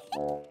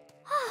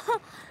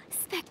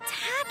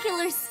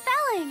 Spectacular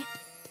spelling!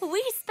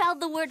 We spelled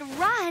the word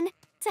run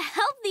to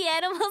help the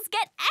animals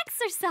get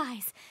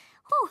exercise.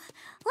 Oh,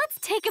 let's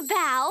take a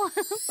bow.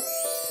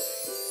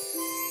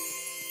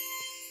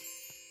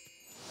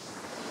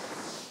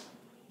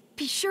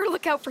 Be sure to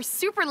look out for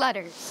super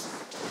letters.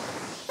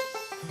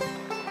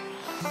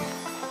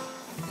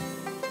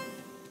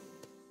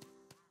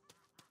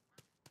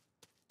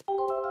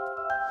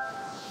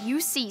 You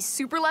see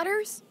super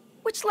letters?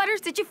 Which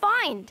letters did you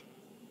find?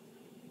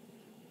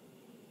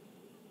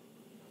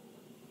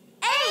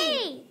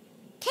 A,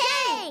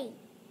 K,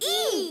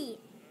 E.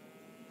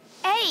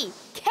 A,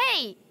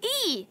 K,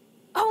 E.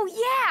 Oh,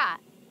 yeah.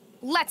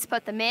 Let's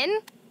put them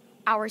in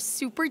our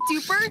super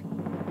duper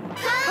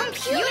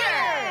computer.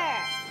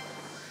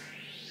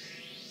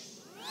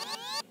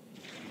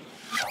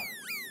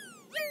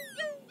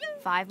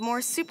 5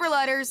 more super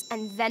letters,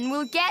 and then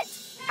we'll get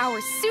our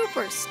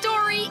super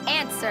story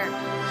answer.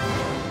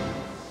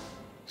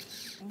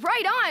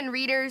 Right on,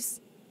 readers.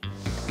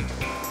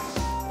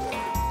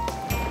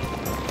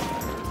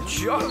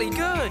 Jolly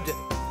good.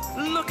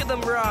 Look at them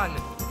run.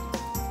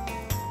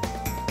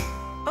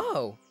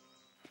 Oh,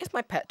 it's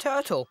my pet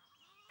turtle.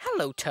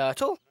 Hello,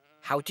 turtle.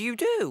 How do you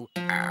do?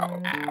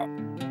 Ow, ow,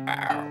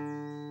 ow.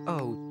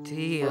 Oh,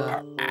 dear.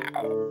 Ow,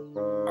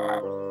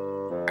 ow,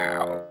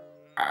 ow,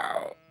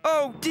 ow.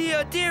 Oh,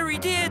 dear, dearie,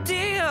 dear,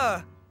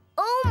 dear.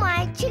 Oh,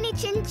 my chinny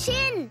chin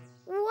chin.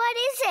 What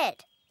is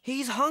it?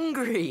 He's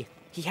hungry.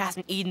 He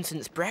hasn't eaten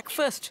since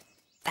breakfast.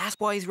 That's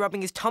why he's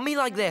rubbing his tummy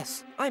like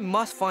this. I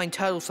must find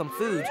Turtle some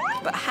food.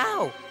 But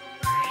how?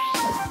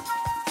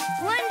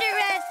 Wonder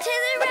Rat to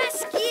the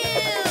rescue!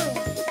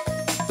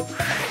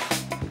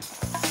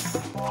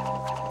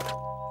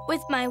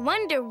 With my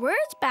Wonder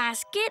Words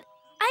basket,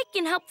 I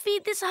can help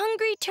feed this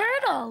hungry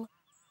turtle.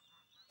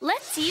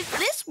 Let's see if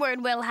this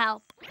word will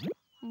help.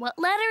 What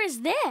letter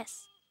is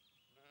this?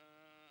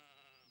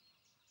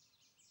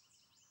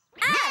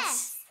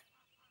 S!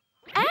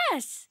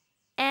 S.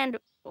 And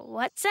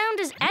what sound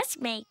does S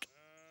make?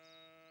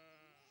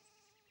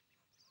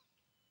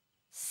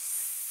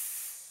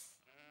 S.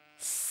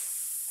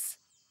 S.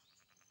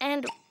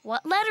 And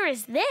what letter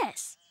is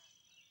this?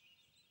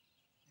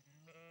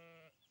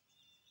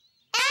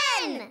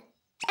 N!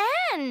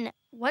 N.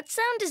 What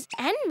sound does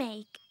N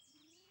make?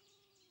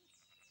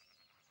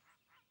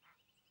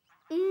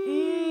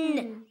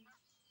 N.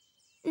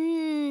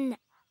 N.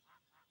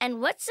 And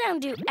what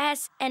sound do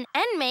S and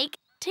N make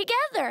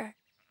together?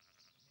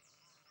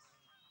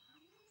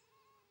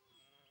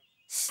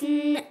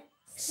 Sn.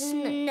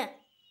 Sn.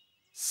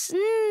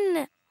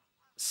 Sn.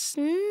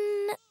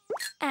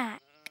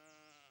 Snack.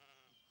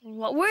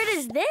 What word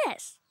is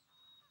this?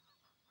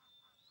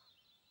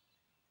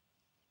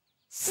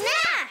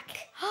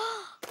 Snack!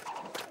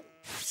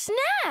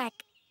 Snack,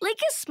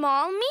 like a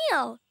small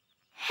meal.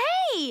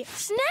 Hey,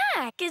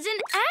 snack is an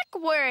ack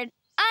word.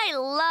 I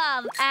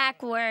love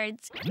ack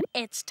words.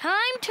 It's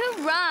time to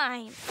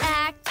rhyme.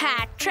 Ack,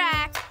 pack,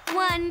 track.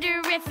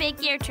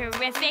 Wonderific, you're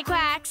terrific.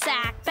 Quack,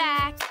 sack,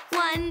 back.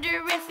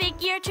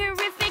 Wonderific, you're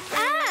terrific.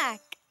 Ack.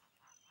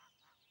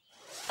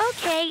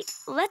 Okay,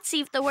 let's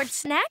see if the word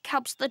snack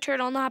helps the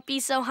turtle not be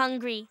so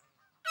hungry.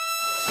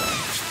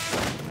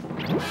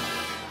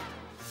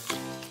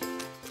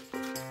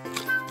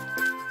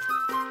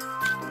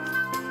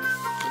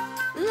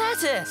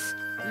 Lettuce.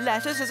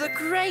 Lettuce is a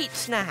great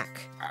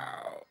snack.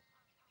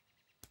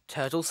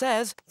 Turtle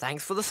says,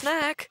 thanks for the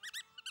snack.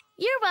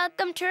 You're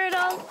welcome,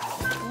 Turtle.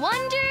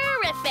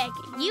 Wonderific,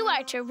 you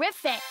are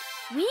terrific.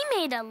 We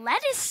made a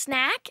lettuce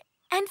snack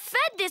and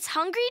fed this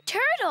hungry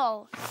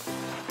turtle.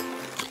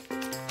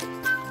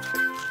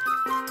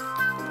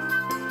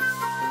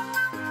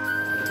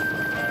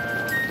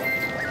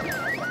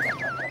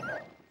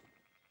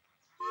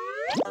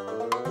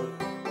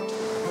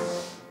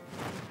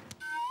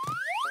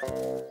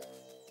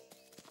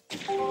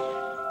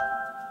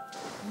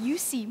 You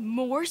see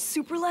more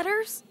super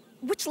letters?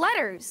 Which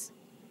letters?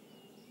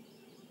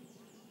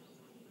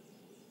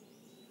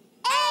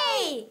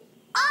 A!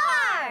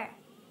 R!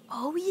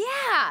 Oh,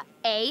 yeah,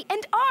 A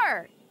and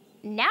R.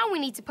 Now we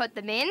need to put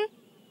them in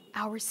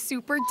our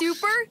super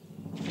duper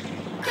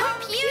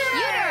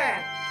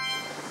Computer!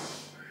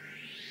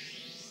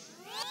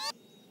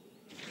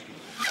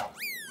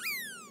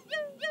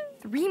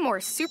 3 more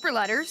super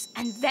letters,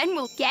 and then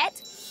we'll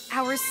get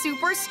our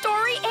super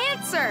story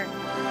answer.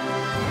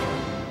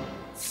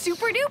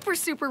 Super duper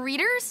super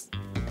readers.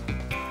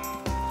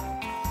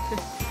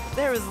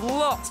 There is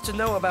lots to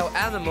know about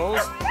animals.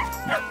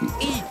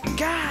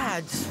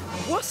 Egads!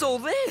 What's all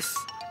this?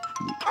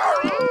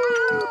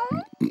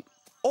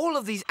 All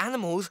of these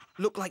animals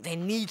look like they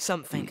need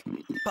something.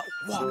 But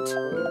what?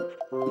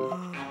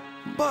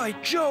 By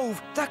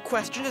Jove, that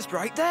question is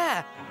right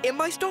there, in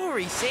my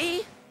story,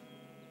 see?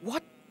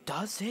 What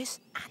does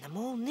this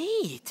animal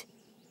need?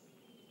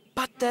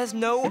 But there's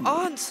no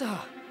answer.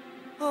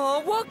 Oh,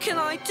 what can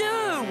I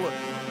do?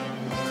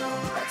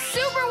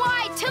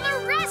 Superwhy to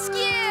the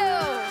rescue!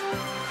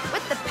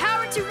 With the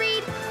power to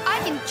read, I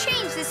can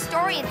change this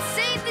story and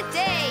save the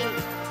day.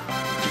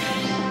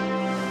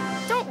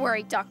 Don't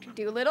worry, Dr.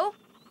 Dolittle.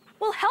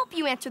 We'll help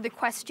you answer the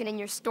question in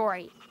your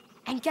story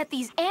and get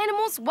these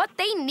animals what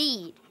they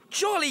need.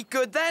 Jolly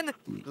good then.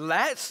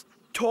 Let's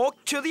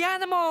talk to the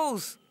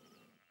animals.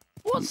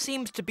 What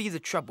seems to be the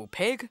trouble,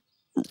 Pig?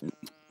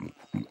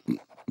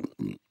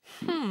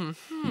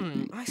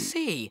 I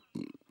see.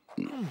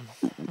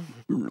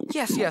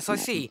 Yes, I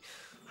see.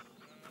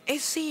 It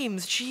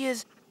seems she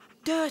is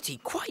dirty,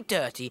 quite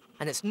dirty,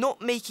 and it's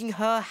not making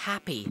her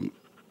happy.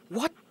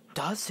 What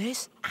does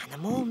this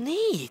animal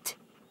need?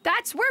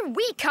 That's where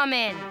we come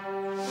in.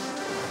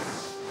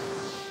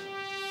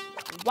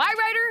 Why,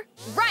 Writer?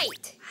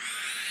 Right.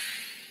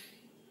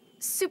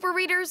 Super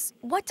readers,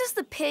 what does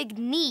the pig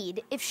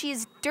need if she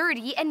is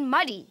dirty and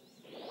muddy?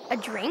 A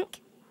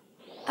drink?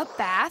 A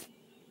bath?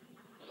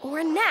 Or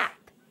a nap?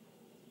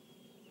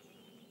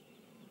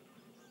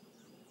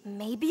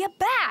 Maybe a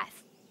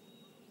bath.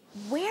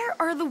 Where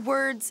are the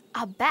words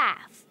a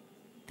bath?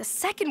 The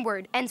second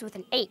word ends with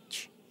an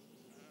H.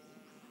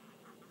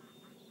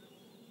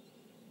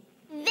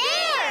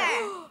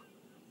 There!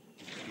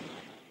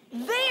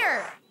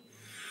 There!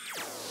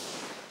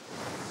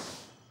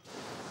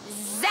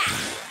 Zap!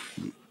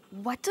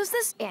 What does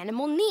this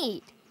animal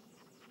need?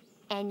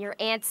 And your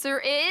answer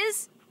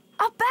is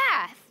a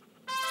bath.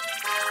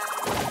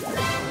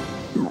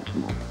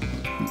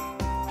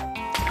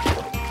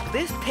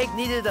 This pig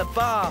needed a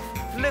bath.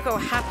 Look how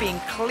happy and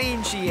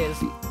clean she is.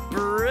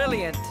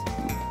 Brilliant.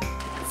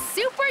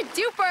 Super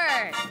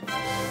duper!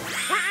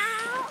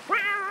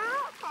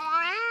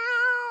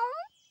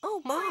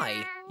 Oh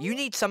my, you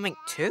need something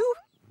too?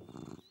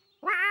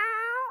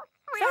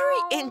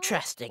 Very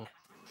interesting.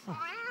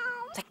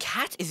 The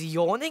cat is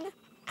yawning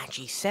and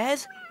she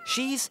says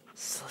she's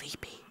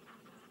sleepy.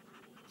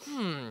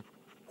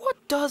 What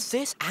does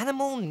this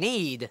animal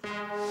need?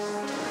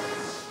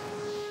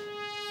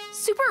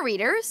 Super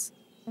readers,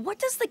 what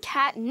does the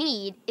cat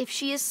need if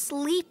she is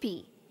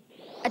sleepy?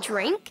 A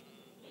drink?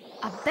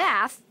 A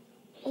bath?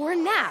 Or a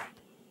nap?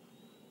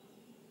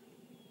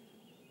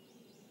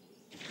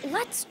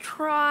 Let's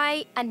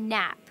try a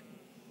nap.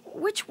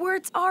 Which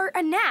words are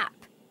a nap?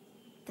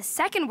 The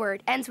second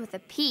word ends with a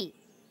P.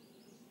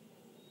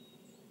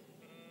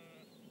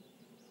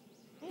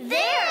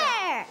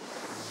 There!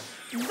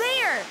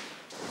 There!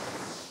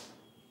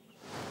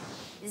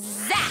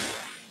 Zap!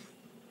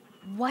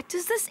 What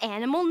does this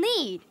animal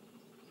need?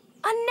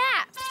 A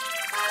nap!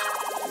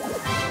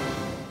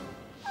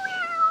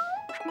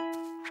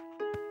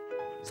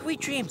 Sweet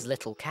dreams,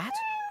 little cat.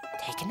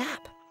 Take a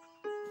nap.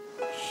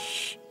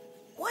 Shh!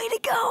 Way to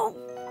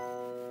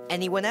go!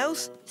 Anyone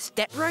else?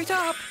 Step right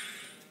up.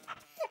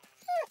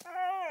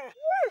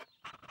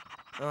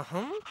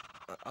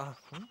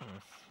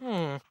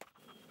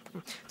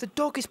 The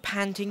dog is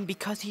panting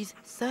because he's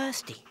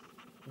thirsty.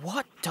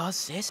 What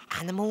does this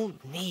animal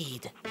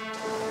need?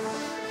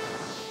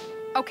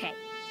 Okay,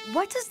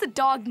 what does the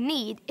dog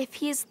need if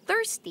he is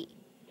thirsty?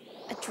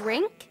 A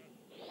drink?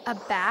 A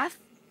bath?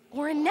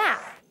 Or a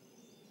nap?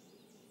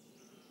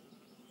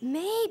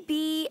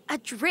 Maybe a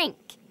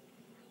drink.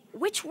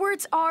 Which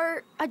words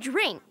are a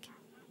drink?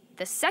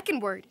 The second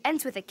word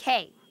ends with a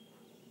K.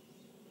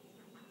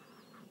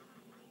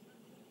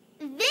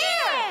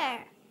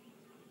 There!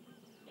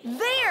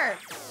 There!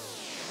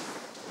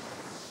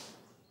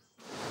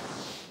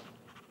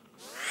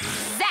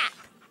 Zap!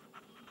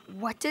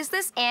 What does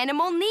this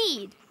animal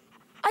need?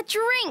 A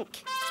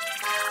drink!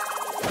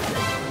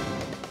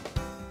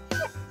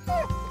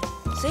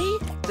 See?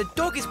 The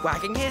dog is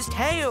wagging his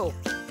tail.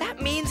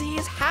 That means he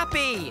is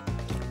happy.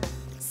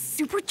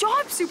 Super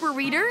job, super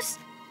readers!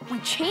 We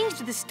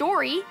changed the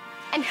story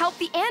and helped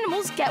the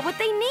animals get what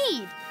they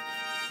need.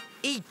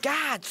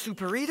 Egad,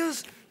 super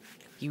readers!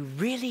 You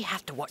really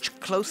have to watch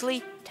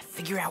closely to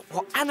figure out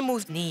what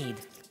animals need.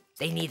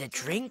 They need a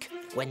drink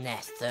when they're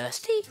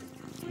thirsty,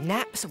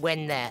 naps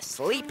when they're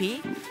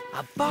sleepy,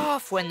 a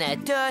bath when they're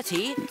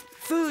dirty,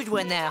 food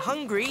when they're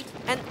hungry,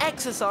 and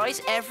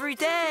exercise every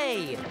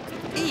day.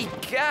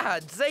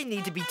 Egad, they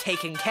need to be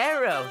taken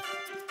care of.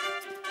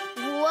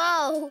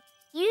 Whoa!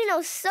 You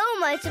know so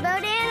much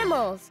about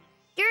animals.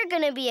 You're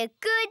gonna be a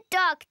good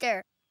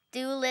doctor,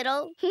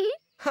 Doolittle.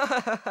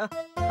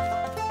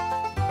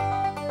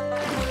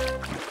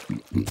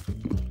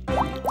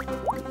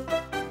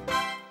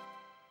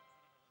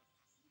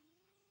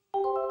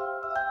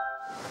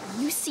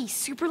 You see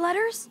super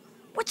letters?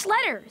 Which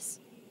letters?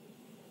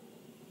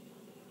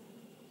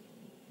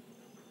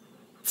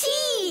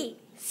 T,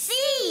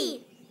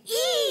 C,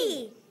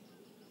 E.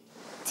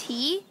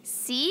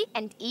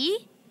 and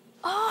E?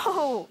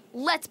 Oh,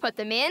 let's put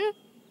them in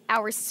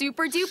our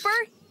super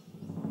duper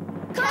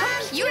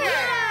computer!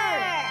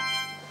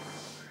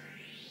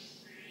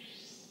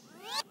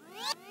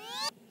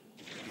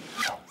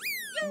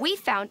 We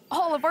found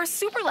all of our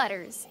super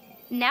letters.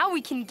 Now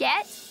we can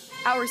get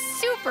our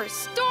super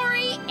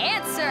story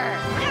answer.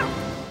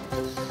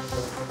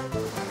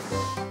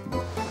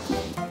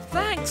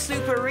 Thanks,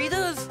 super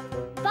readers.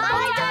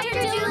 Bye,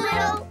 Dr.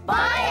 Dolittle.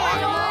 Bye,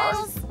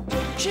 animals.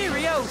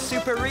 Cheerio,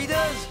 super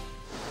readers.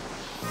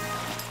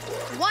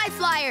 Why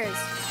Flyers?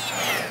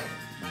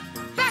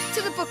 Back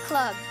to the book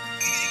club.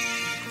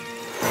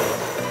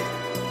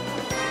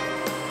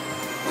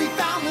 We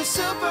found the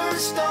super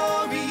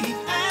story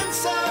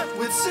answer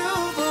with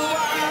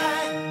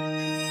superwhy.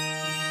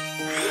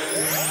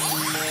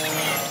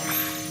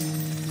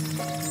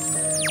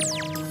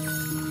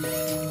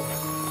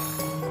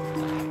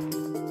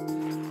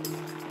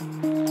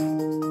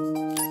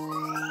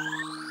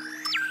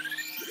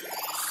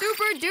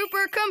 Super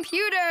duper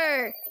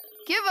computer!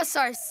 Give us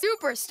our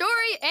super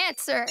story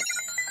answer.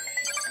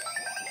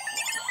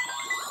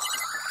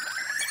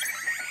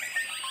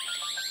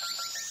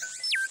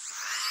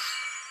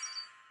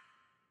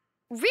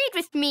 Read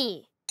with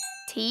me.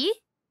 T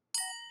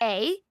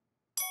A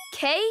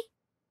K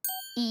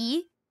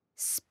E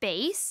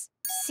space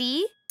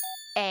C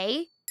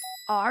A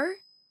R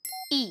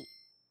E.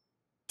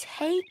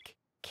 Take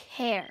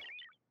care.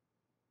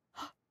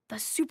 The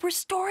super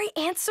story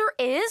answer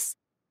is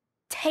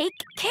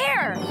take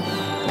care.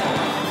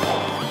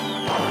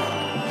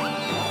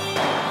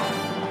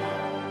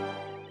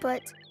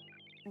 But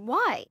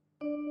why?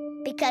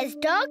 Because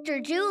Dr.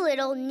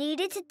 Dolittle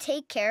needed to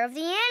take care of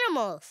the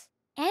animals.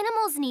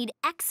 Animals need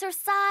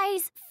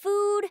exercise,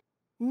 food,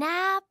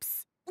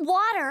 naps,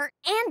 water,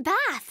 and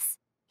baths.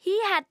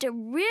 He had to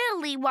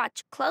really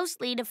watch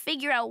closely to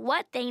figure out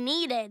what they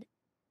needed.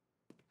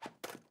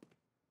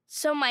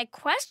 So my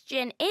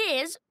question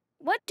is,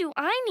 what do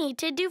I need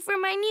to do for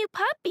my new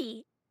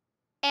puppy?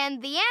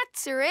 And the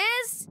answer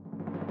is...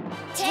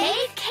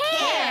 Take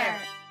care!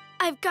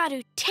 I've got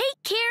to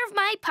take care of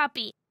my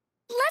puppy.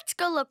 Let's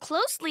go look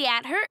closely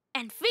at her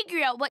and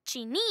figure out what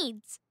she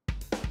needs.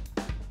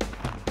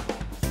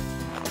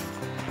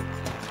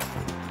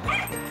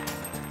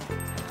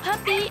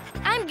 Puppy,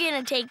 I'm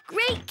gonna take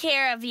great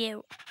care of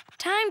you.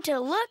 Time to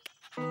look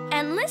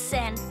and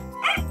listen.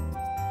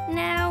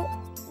 Now,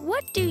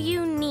 what do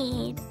you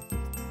need?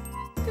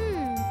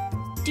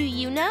 Do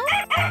you know?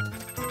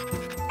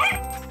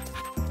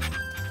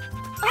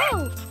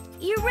 Oh,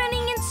 you're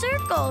running in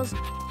circles.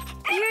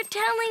 You're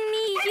telling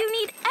me you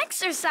need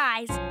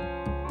exercise.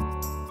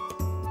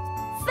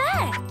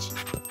 Fetch!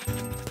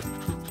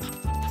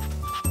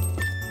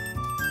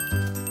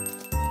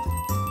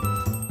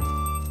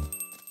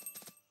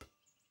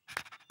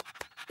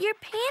 You're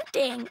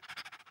panting.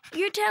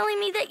 You're telling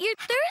me that you're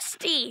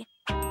thirsty.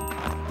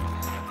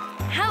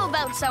 How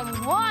about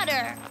some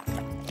water?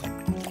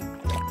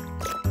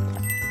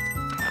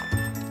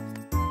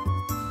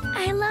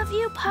 I love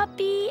you,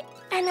 puppy,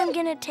 and I'm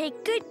gonna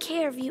take good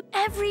care of you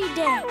every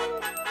day.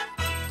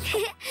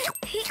 Hip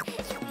hip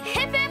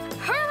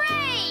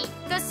hooray!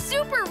 The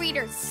super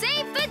readers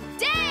saved the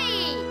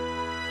day!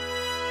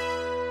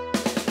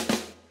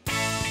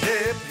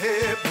 Hip,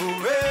 hip,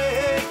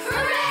 hooray!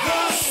 Hooray!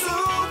 The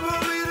super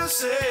reader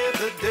saved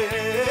the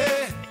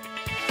day.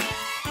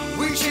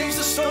 We changed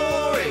the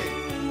story.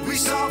 We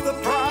solved the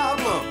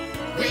problem.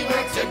 We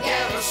worked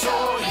together,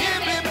 so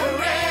hip, hip,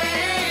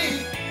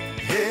 hooray!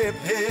 Hip,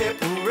 hip,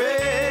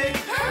 hooray!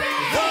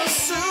 Hooray! The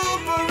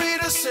super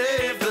reader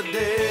saved the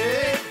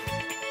day.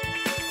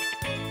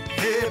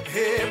 Hip,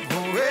 hip,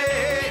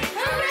 hooray!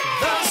 Hooray!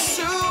 The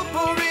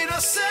super reader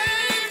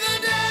saved the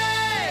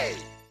day.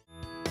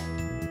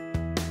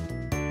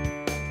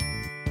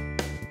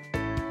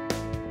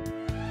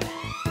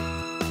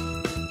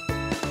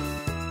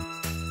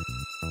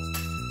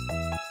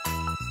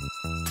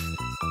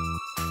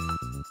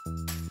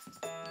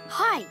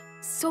 Hi,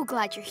 so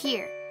glad you're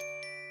here.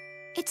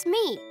 It's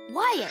me,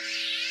 Whyatt.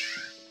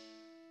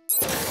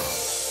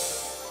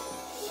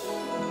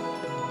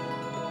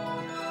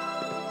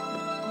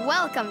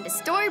 Welcome to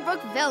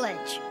Storybook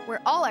Village,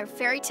 where all our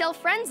fairy tale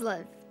friends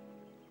live.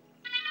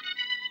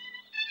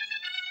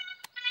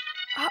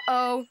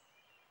 Uh-oh.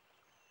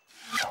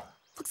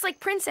 Looks like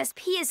Princess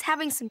P is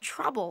having some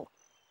trouble.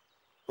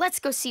 Let's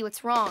go see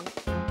what's wrong.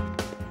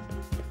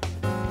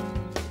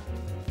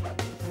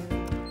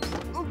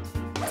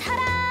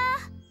 Ta-da!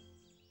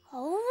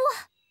 Oh,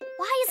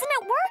 why isn't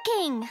it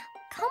working?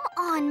 Come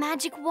on,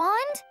 Magic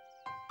Wand.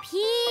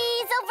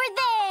 Peas over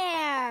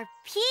there.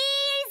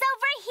 Peas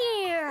over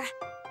here.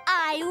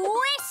 I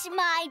wish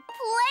my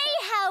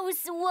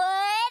playhouse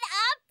would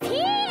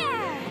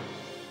appear.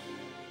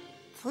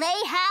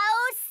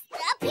 Playhouse,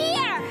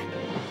 appear.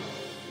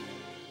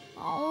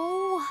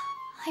 Oh,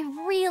 I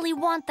really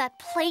want that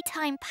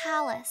playtime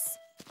palace.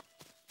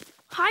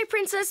 Hi,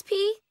 Princess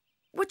P.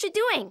 What you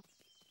doing?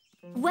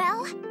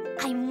 Well,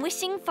 I'm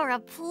wishing for a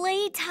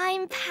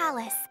playtime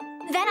palace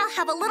Then I'll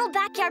have a little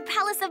backyard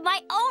palace of my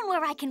own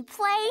where I can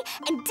play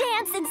and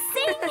dance and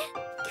sing.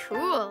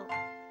 Cool.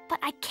 But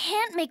I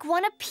can't make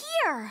one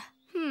appear.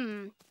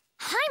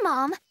 Hi,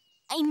 Mom.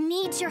 I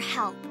need your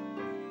help.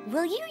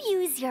 Will you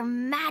use your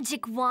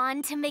magic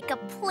wand to make a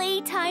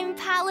playtime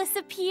palace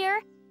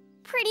appear?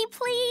 Pretty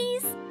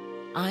please?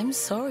 I'm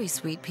sorry,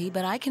 Sweet Pea,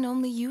 but I can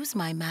only use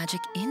my magic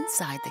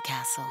inside the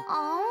castle.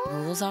 Oh.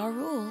 Rules are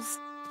rules.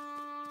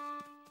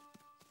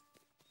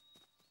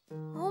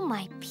 Oh,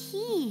 my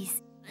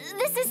peas.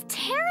 This is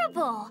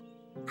terrible.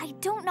 I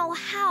don't know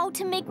how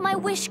to make my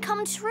wish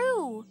come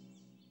true.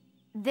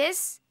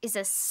 This is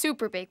a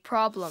super big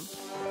problem.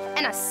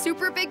 And a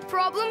super big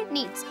problem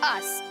needs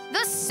us,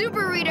 the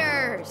Super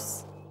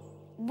Readers.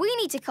 We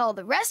need to call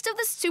the rest of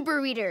the Super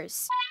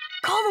Readers.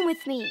 Call them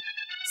with me.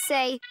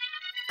 Say,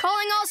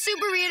 calling all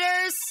Super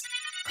Readers.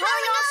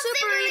 Calling all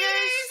Super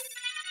Readers.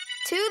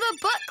 To the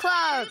book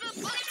club.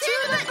 To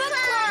the book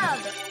club.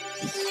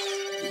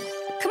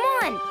 Come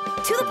on,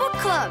 to the book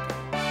club.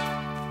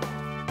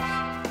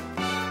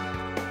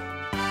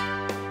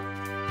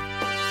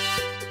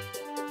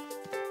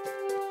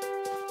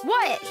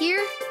 Whyatt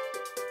here.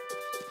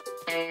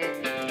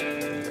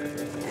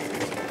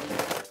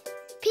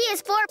 P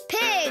is for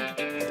pig.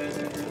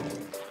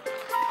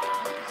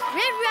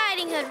 Red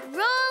Riding Hood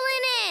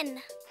rolling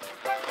in.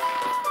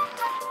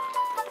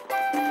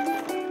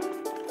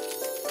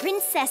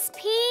 Princess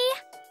P,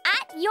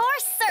 at your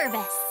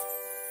service.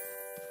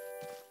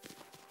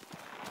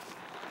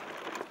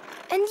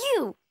 And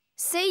you,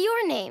 say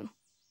your name.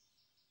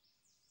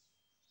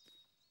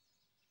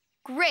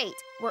 Great,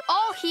 we're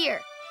all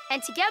here.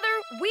 And together,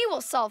 we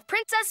will solve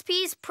Princess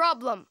P's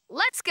problem.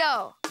 Let's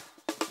go!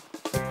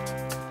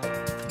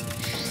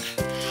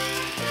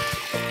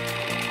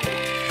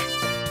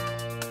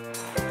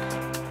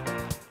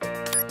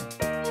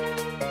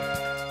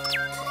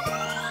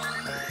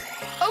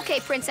 Okay,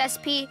 Princess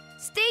P,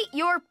 state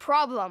your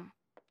problem.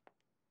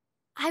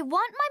 I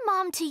want my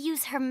mom to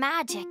use her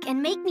magic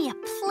and make me a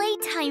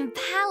playtime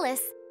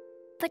palace,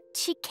 but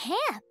she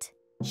can't.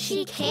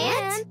 She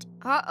can't?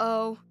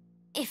 Uh-oh.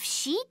 If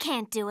she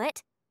can't do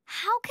it,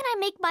 how can I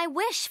make my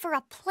wish for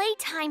a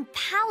playtime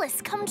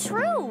palace come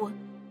true?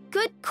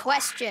 Good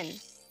question.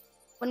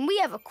 When we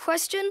have a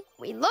question,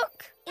 we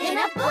look In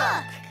a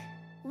book.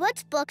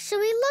 What book should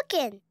we look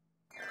in?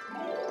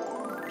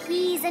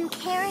 Peas and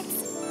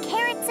carrots,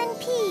 carrots and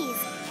peas.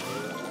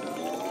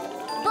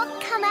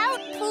 Book come out,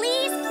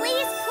 please,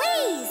 please,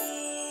 please.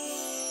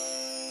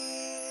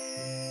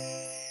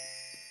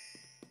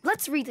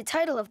 Let's read the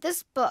title of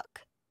this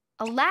book.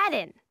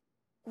 Aladdin.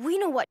 We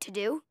know what to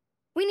do.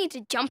 We need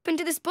to jump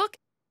into this book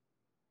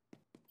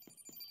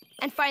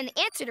and find the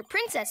answer to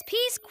Princess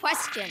P's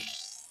question.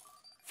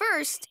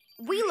 First,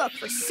 we look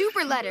for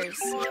super letters.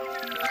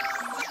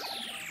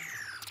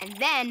 And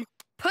then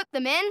put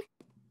them in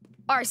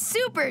our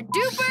super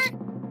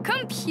duper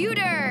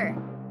computer.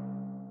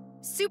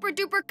 Super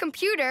duper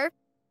computer,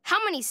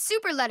 how many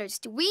super letters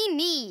do we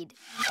need?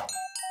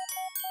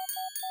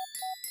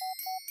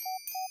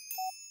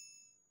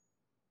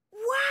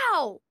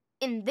 Wow!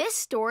 In this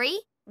story,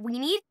 we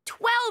need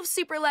 12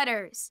 super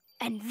letters.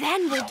 And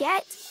then we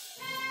get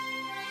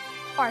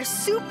our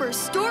super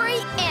story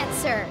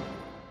answer.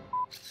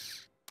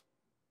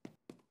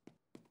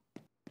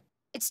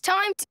 It's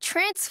time to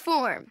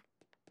transform.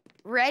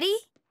 Ready?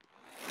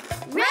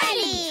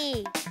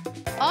 Ready!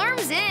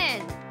 Arms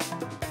in.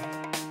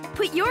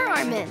 Put your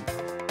arm in.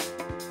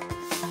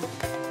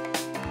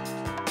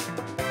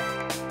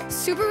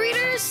 Super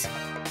Readers,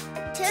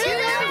 To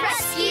the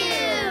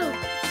rescue!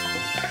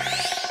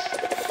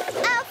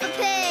 Alpha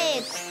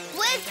Pig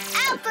with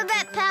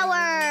alphabet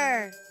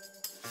power!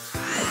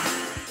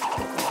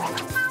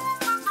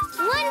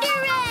 Wonder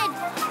Red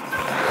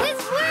with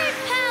word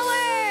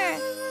power!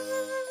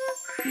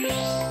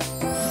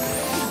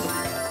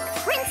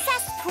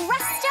 Princess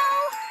Presto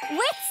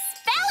with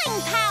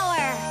spelling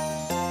power.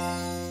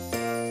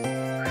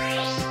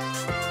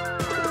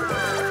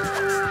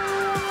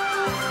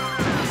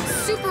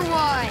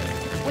 Superwhy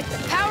with the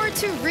power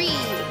to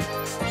read.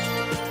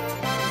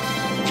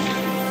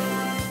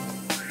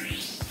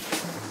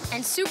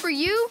 And Super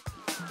U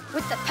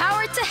with the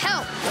power to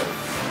help.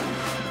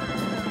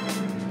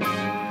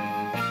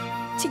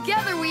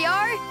 Together we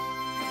are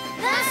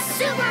The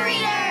Super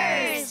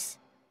Readers!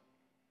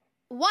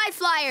 Why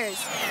Flyers.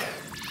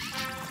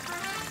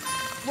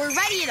 We're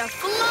ready to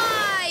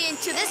fly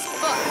into this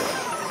book.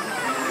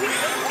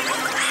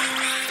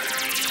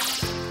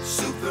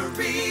 Super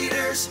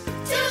Readers,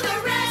 To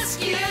the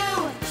rescue!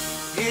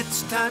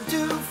 it's time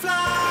to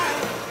fly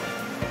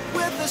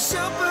with the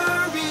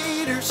Super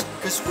Readers,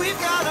 'cause we've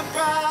got a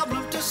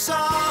problem to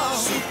solve.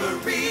 Super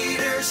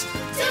Readers,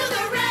 To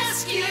the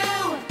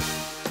rescue!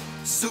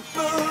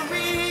 Super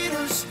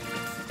Readers,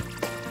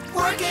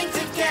 working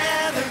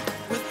together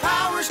with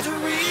powers to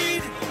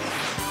read.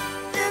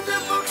 In the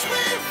books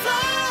we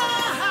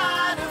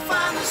fly to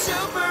find the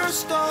super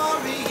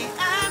story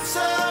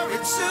answer.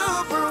 It's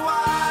super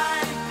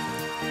why.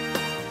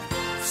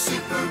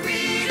 Super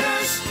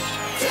Readers,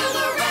 to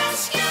the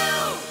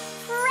rescue!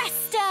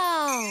 Presto!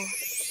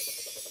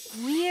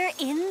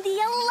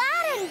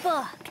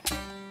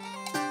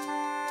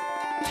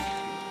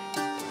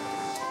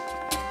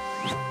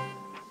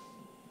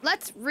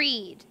 Let's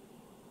read.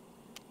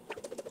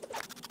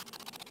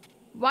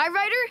 Why,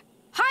 writer?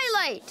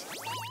 Highlight!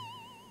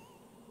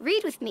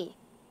 Read with me.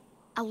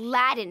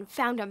 Aladdin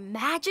found a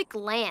magic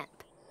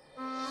lamp.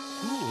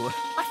 Ooh,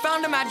 I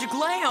found a magic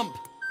lamp!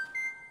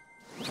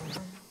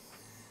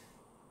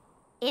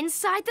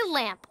 Inside the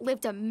lamp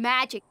lived a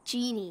magic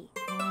genie.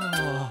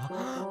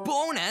 Oh,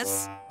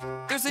 bonus!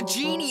 There's a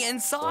genie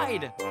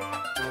inside!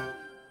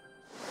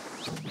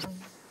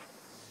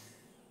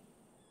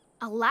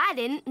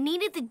 Aladdin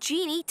needed the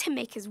genie to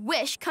make his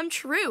wish come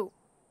true.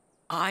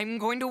 I'm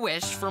going to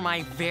wish for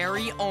my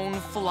very own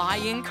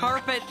flying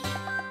carpet.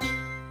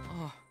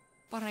 Oh,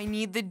 but I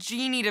need the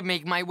genie to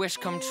make my wish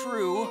come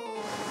true.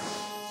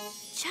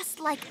 Just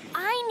like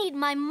I need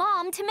my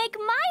mom to make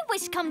my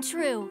wish come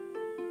true.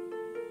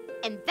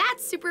 And that,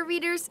 Super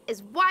Readers,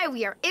 is why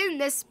we are in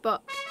this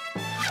book.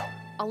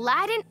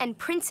 Aladdin and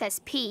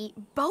Princess P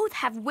both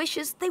have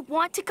wishes they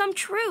want to come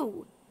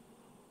true.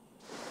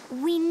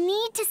 We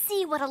need to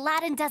see what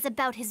Aladdin does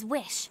about his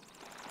wish.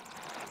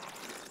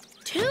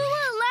 To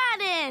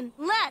Aladdin!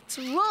 Let's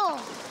roll!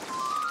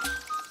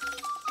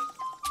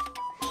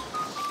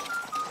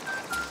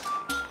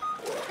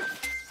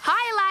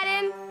 Hi,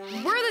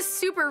 Aladdin! We're the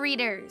Super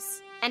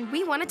Readers, and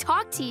we want to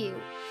talk to you.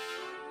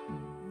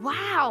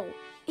 Wow!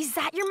 Is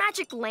that your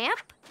magic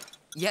lamp?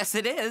 Yes,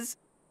 it is.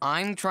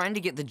 I'm trying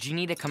to get the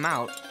genie to come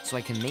out so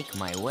I can make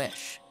my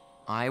wish.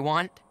 I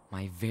want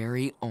my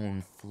very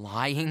own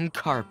flying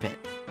carpet.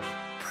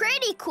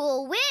 Pretty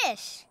cool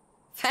wish.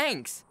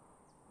 Thanks.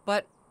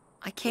 But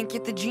I can't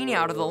get the genie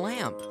out of the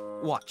lamp.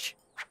 Watch.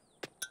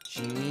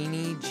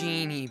 Genie,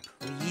 genie,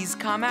 please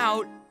come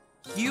out.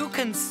 You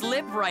can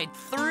slip right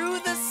through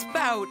the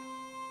spout.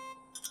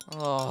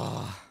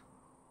 Oh,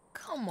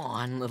 come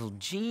on, little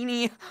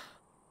genie.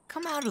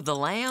 Come out of the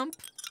lamp.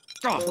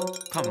 Oh,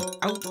 come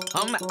out,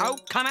 come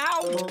out, come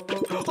out.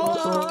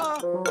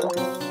 Oh,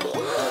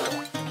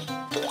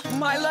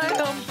 my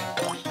lamp.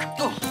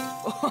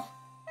 Oh.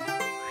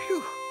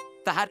 Phew,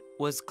 that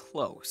was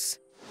close.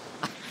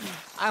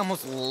 I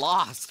almost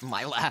lost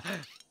my lamp.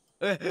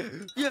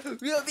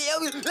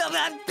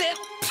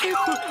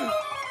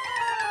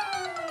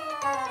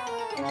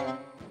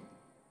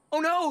 Oh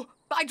no!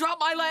 I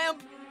dropped my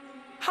lamp!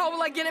 How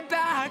will I get it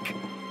back?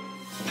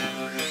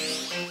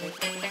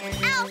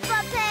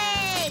 Alpha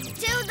Pig,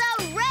 to the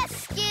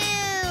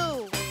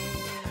rescue!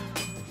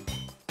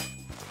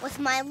 With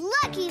my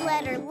lucky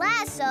letter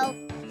lasso,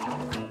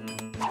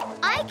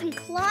 I can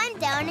climb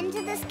down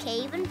into this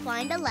cave and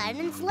find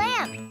Aladdin's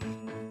lamp.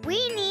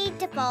 We need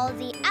to follow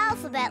the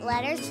alphabet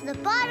letters to the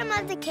bottom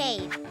of the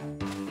cave.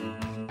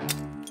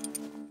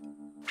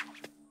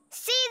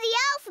 See the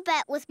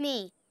alphabet with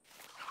me.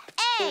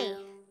 A,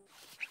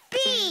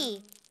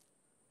 B,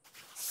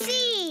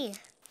 C,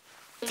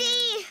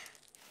 D,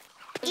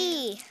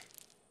 E.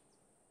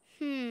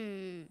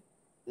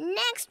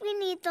 Next we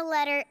need the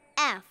letter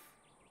F.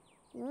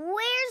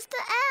 Where's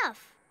the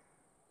F?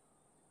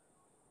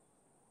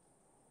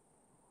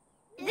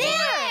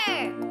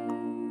 There!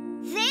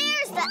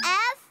 There's the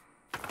F.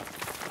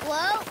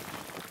 Whoa.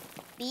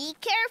 Be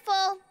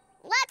careful.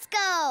 Let's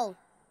go.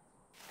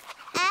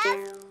 F,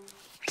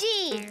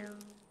 G,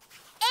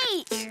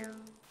 H,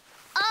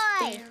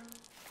 I,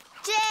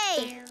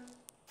 J,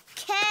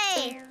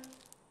 K.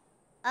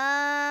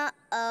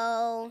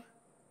 Uh-oh.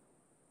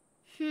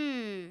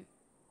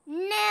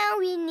 Now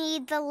we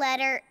need the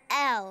letter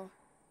L.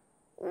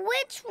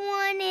 Which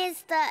one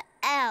is the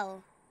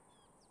L?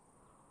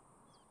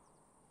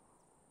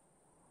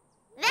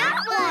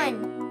 That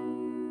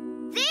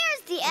one!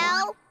 There's the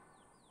L.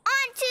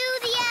 Onto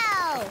the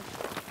L.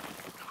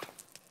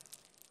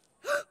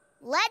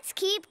 Let's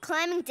keep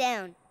climbing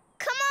down.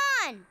 Come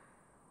on!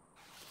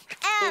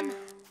 M,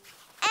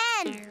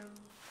 N,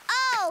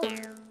 O,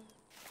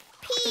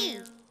 P.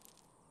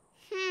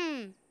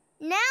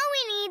 Now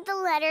we need the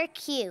letter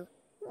Q.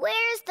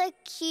 Where's the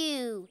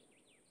Q?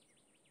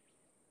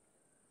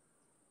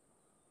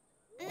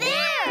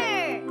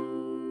 There!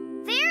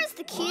 There's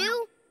the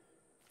Q.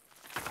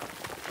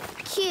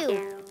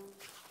 Q,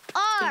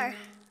 R,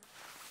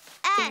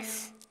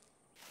 S,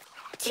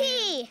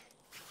 T,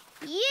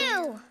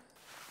 U,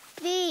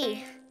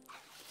 V,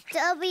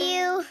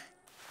 W,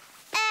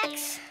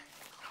 X,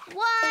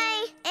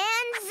 Y,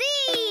 and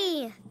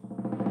Z.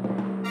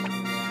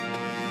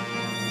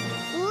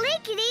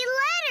 Lickety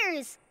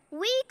letters!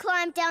 We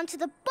climbed down to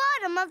the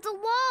bottom of the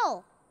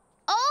wall,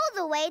 all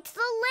the way to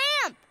the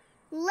lamp.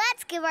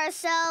 Let's give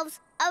ourselves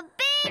a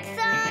big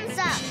thumbs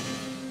up.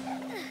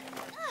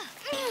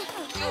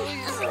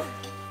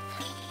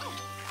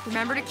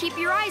 Remember to keep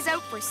your eyes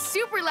out for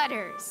super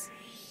letters.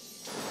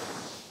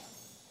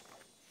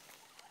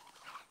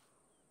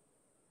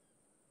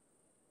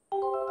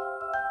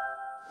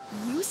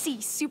 You see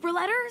super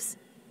letters?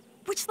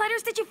 Which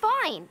letters did you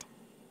find?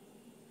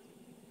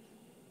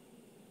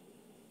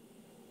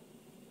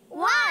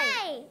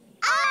 Y,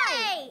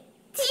 I,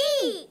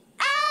 T,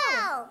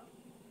 L.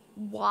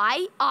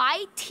 Y,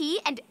 I, T,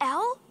 and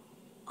L?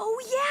 Oh,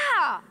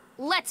 yeah!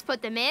 Let's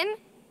put them in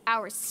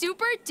our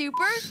super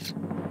duper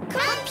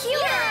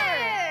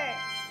computer!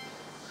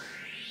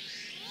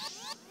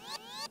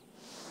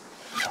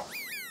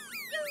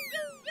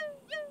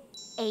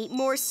 8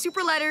 more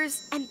super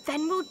letters, and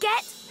then we'll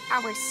get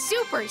our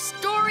super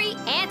story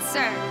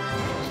answer.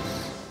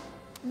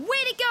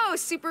 Way to go,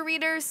 super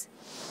readers!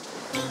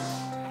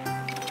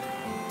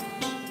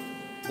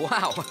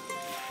 Wow,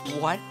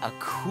 what a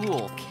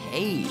cool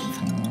cave.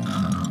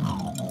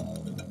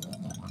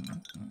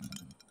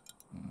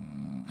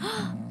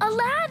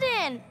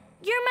 Aladdin!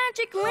 Your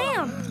magic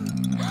lamp!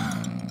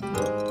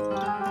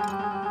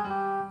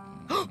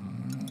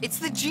 It's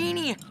the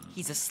genie!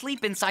 He's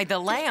asleep inside the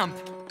lamp.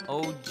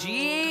 Oh,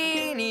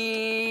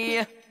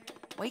 genie!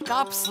 Wake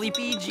up,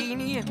 sleepy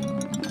genie.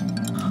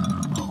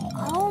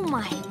 Oh,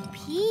 my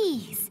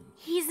peas.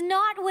 He's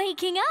not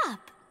waking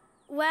up.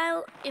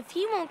 Well, if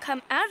he won't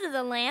come out of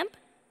the lamp,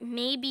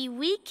 maybe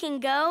we can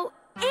go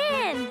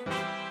in.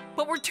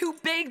 But we're too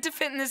big to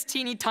fit in this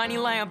teeny tiny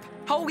lamp.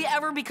 How will we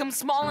ever become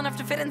small enough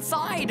to fit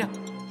inside?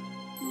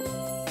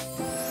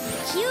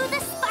 Cue the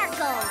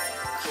sparkles.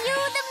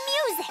 Cue the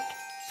music.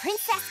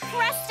 Princess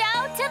Presto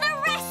to the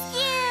rescue!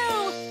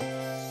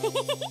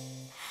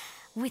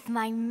 With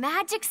my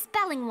magic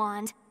spelling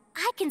wand,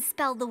 I can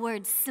spell the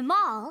word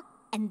small,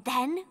 and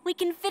then we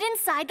can fit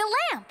inside the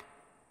lamp.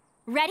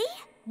 Ready?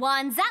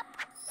 Wands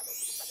up.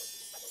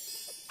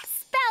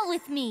 Spell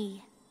with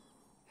me.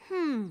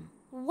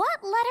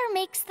 What letter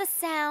makes the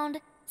sound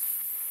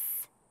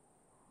S?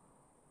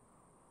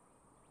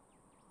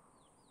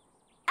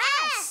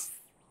 S.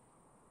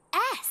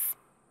 S.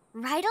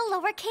 Write a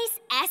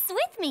lowercase s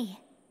with me,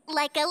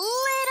 like a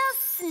little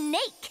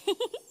snake.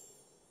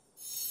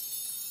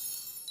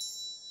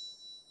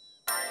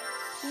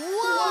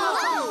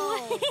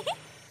 Whoa!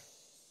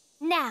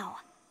 Now,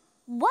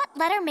 what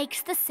letter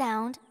makes the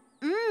sound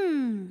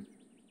M?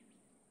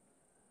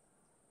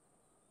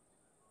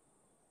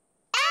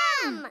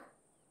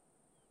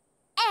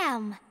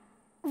 M.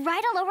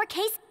 Write a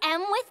lowercase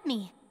m with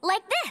me,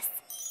 like this.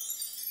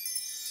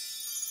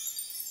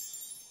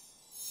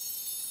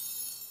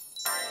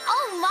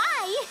 Oh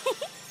my!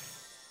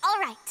 All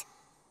right.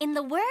 In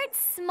the word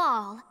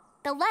small,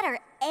 the letter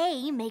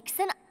A makes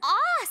an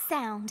ah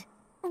sound.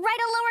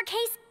 Write a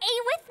lowercase a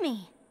with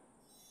me.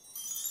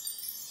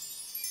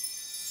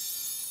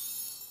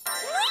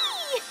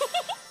 Whee!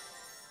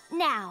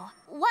 Now,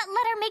 what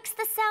letter makes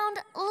the sound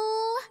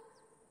L?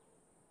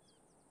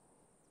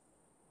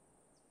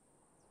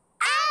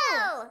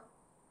 L.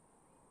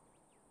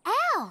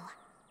 L.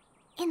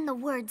 In the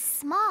word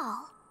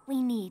small,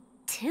 we need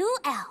 2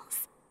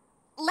 L's.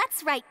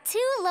 Let's write 2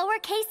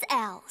 lowercase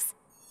l's.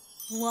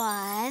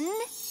 1,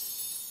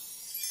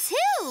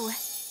 2.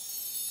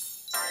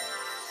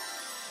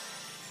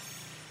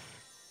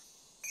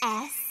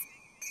 S,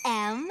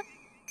 M,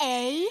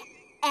 A,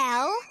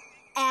 L,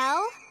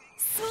 L,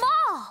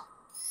 small.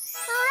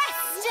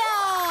 Presto!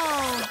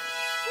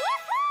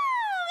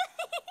 Woohoo!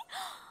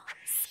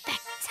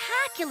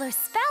 Spectacular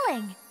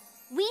spelling.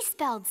 We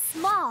spelled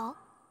small,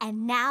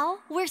 and now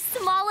we're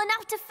small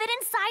enough to fit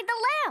inside the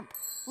lamp.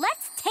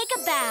 Let's take a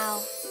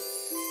bow.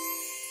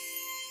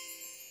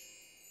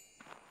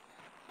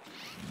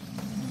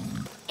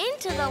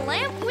 Into the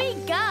lamp we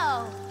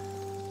go.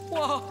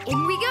 Whoa!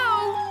 In we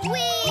go! Whee!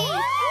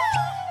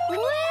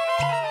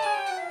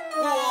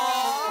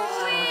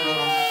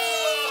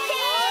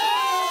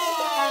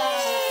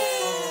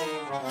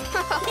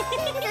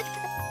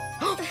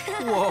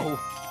 Whoa!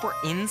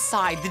 We're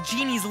inside the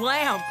genie's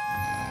lamp.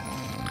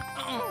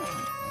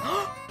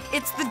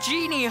 It's the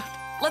genie.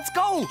 Let's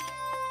go.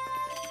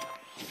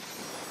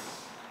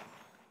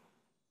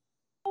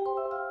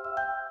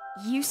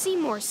 You see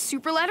more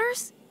super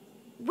letters?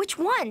 Which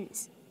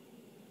ones?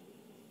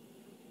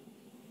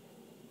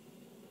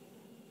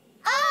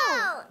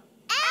 O,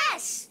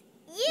 S,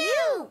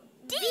 U,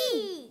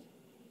 D.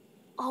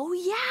 Oh,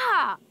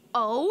 yeah.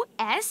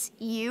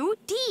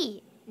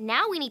 O-S-U-D.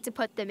 Now we need to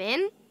put them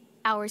in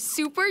our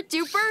super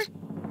duper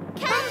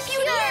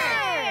computer!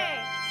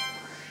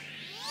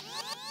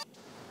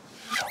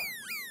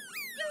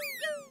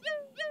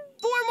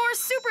 4 more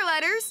super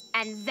letters,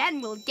 and then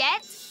we'll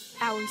get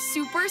our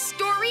super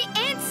story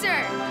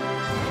answer.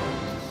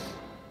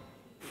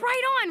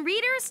 Right on,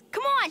 readers.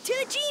 Come on, to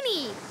the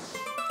genie.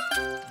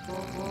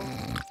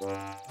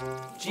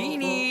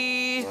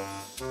 Genie!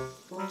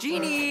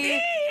 Genie!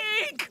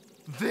 Eek!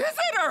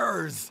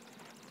 Visitors!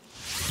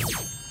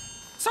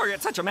 Sorry,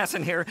 it's such a mess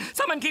in here.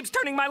 Someone keeps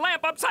turning my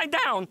lamp upside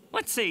down.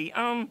 Let's see,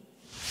 Oh,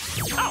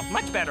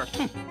 much better.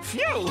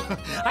 Phew!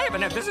 I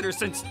haven't had visitors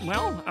since,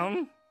 well,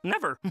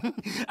 never.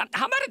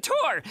 How about a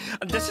tour?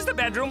 This is the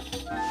bedroom.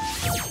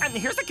 And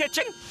here's the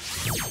kitchen.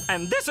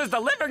 And this is the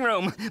living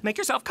room. Make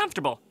yourself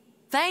comfortable.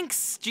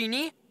 Thanks,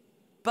 Genie.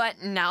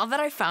 But now that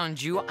I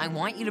found you, I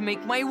want you to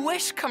make my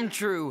wish come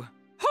true.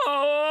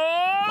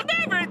 Hold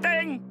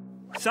everything!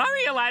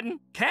 Sorry, Aladdin.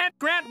 Can't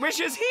grant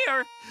wishes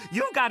here.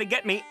 You've got to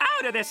get me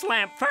out of this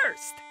lamp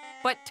first.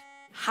 But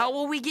how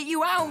will we get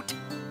you out?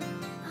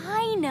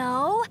 I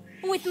know.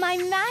 With my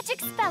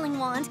magic spelling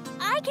wand,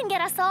 I can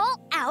get us all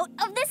out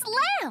of this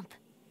lamp.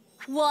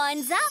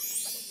 Wands up.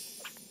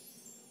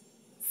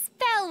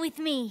 Spell with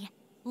me.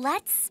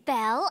 Let's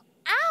spell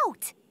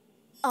out.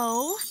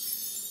 O,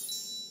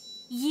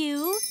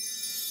 U,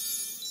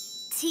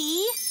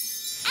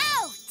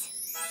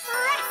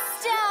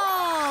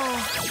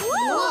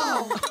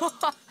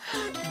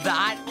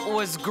 That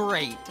was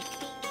great.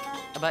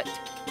 But,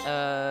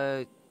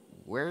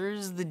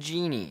 where's the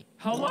genie?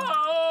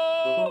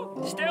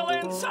 Hello? Still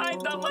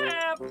inside the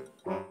lamp?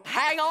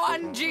 Hang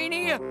on,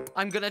 genie.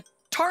 I'm gonna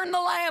turn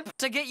the lamp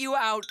to get you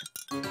out.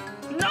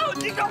 No,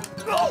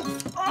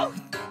 oh,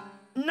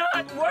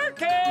 not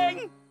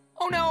working.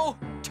 Oh no,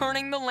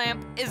 turning the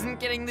lamp isn't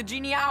getting the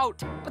genie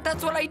out. But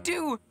that's what I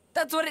do.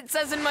 That's what it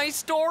says in my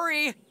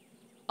story.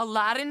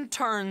 Aladdin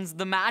turns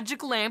the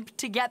magic lamp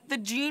to get the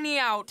genie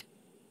out.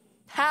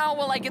 How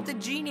will I get the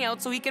genie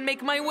out so he can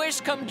make my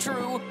wish come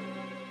true?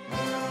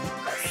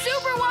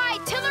 Superwhy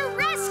to the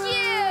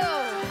rescue!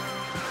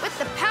 With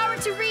the power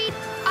to read,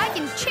 I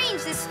can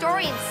change this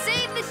story and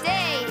save the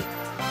day.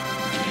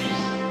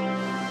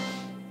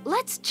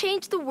 Let's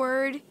change the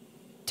word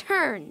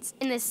turns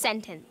in this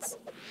sentence.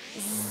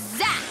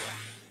 Zap!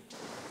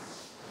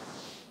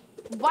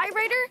 Why,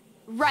 writer?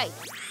 Right.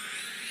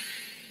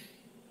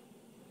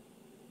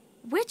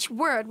 Which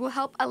word will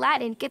help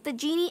Aladdin get the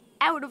genie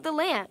out of the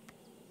lamp?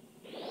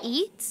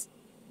 Eats,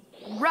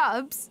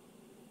 rubs,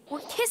 or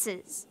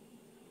kisses?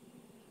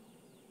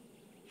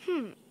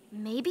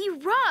 Maybe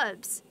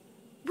rubs.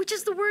 Which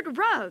is the word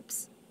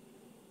rubs?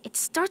 It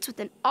starts with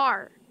an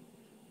R.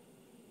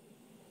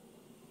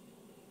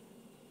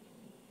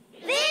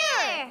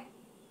 There!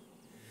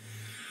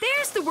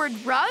 There's the word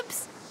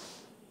rubs.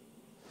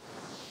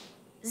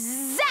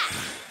 Zap!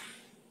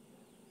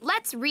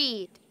 Let's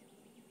read.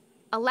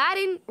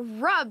 Aladdin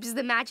rubs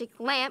the magic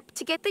lamp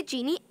to get the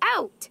genie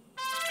out.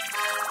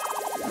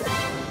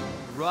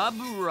 Rub,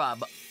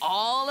 rub,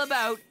 all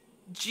about.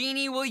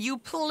 Genie, will you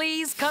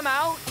please come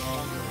out?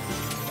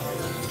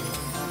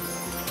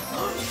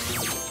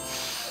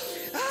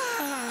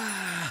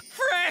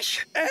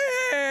 Fresh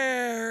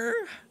air.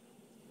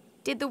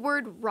 Did the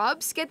word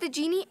rubs get the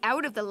genie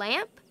out of the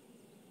lamp?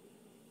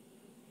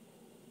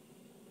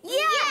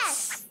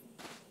 Yes!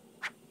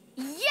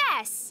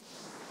 Yes!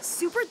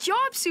 Super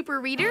job, super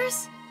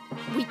readers.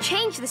 We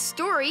changed the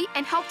story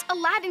and helped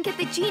Aladdin get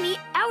the genie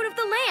out of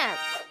the lamp.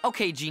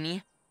 Okay,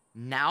 Genie.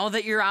 Now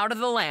that you're out of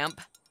the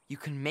lamp, you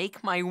can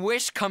make my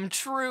wish come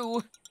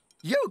true.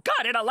 You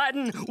got it,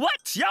 Aladdin.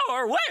 What's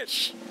your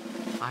wish?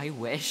 I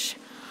wish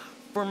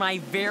for my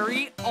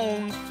very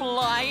own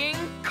flying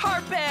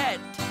carpet.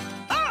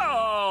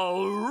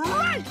 All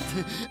right.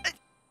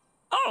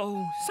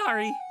 Oh,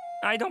 sorry.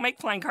 I don't make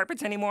flying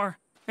carpets anymore.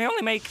 I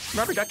only make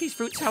rubber duckies,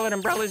 fruit salad,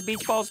 umbrellas,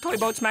 beach balls, toy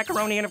boats,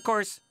 macaroni, and of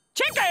course,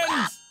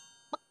 chickens!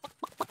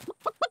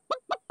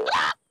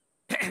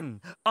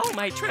 All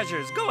my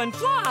treasures, go and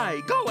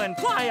fly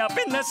up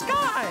in the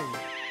sky!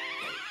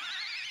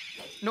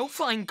 No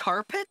flying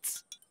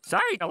carpets?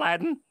 Sorry,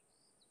 Aladdin.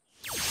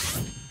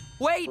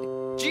 Wait,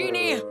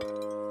 Genie!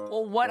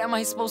 Well, what am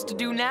I supposed to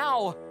do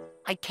now?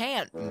 I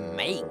can't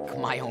make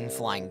my own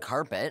flying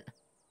carpet.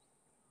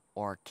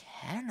 Or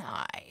can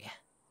I?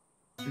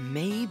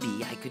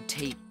 Maybe I could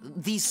take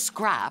these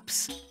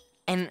scraps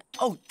and,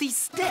 these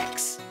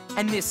sticks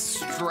and this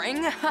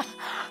string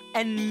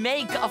and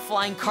make a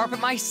flying carpet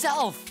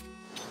myself.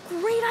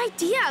 Great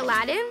idea,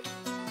 Aladdin.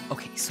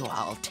 Okay, so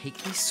I'll take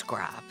these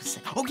scraps.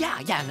 Oh,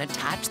 yeah, and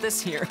attach this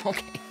here.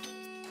 Okay.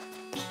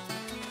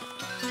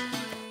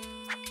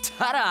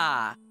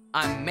 Ta-da!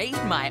 I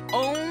made my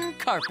own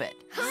carpet.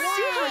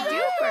 Super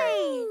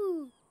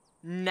duper.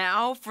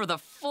 Now for the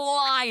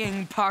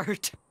flying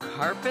part.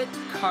 Carpet,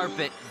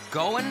 carpet,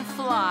 go and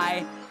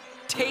fly.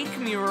 Take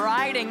me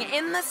riding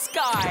in the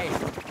sky.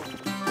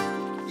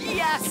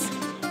 Yes,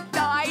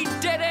 I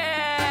did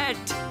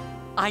it!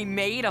 I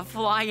made a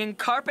flying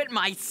carpet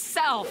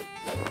myself.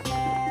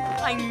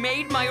 I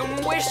made my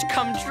own wish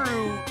come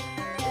true.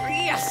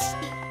 Yes!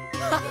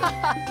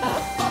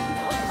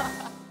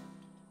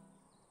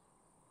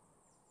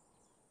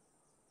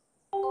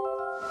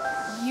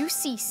 You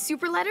see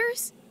super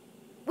letters?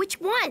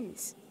 Which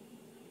ones?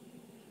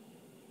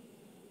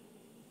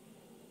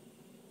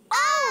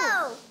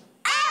 O-F-E-R!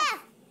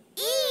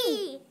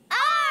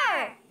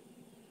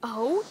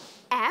 O-F-E-R?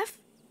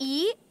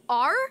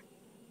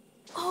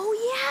 Oh,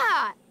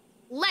 yeah.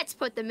 Let's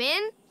put them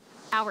in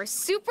our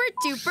super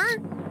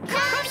duper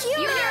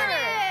computer.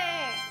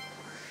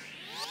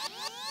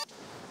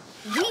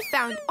 We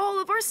found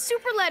all of our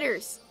super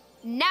letters.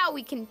 Now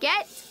we can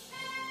get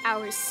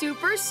our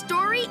super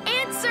story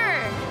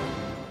answer.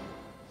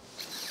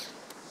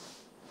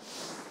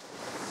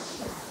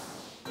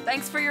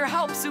 Thanks for your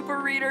help, super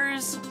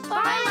readers.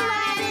 Bye,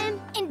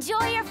 Aladdin.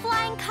 Enjoy your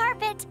flying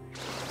carpet.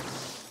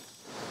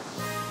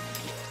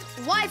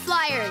 Why,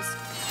 Flyers?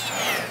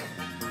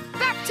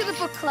 Back to the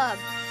book club.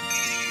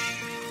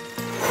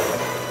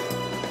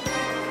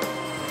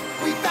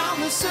 We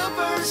found the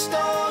super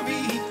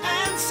story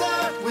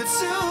answer with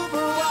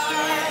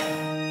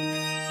superwhy.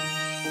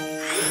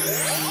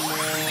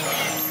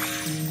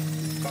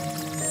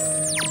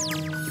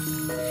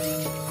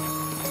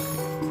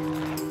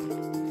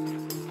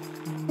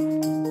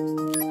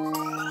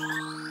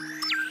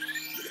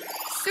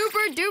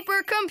 Super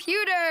duper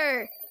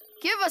computer,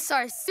 give us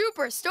our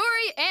super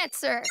story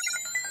answer.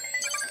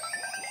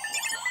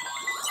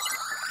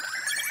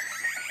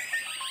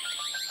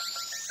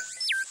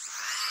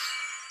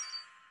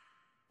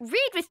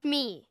 Read with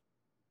me.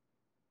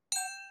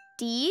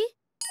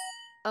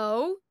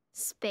 D-O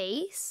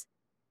space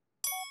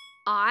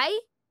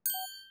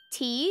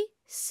I-T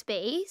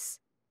space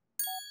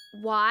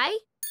Y-O-U-R-S-E-L-F.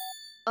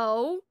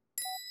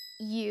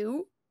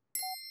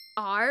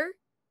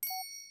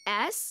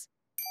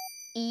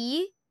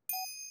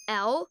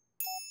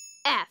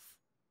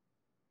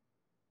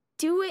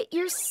 Do it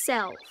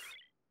yourself.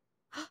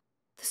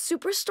 The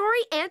super story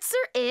answer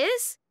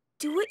is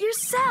do it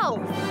yourself.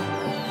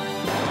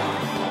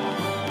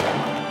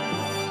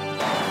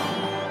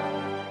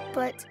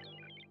 But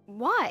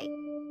why?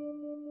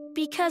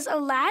 Because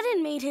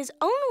Aladdin made his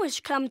own wish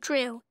come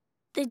true.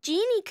 The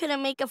genie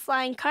couldn't make a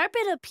flying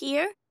carpet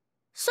appear,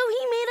 so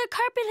he made a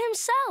carpet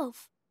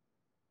himself.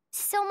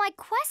 So my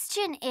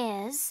question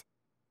is,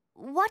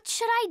 what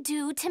should I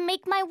do to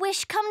make my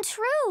wish come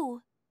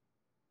true?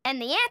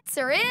 And the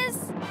answer is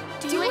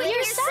Do it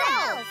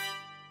yourself!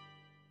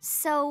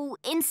 So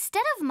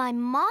instead of my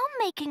mom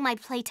making my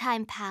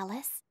playtime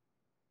palace,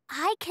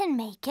 I can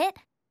make it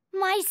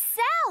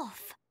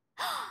myself.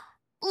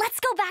 Let's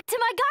go back to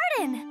my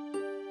garden.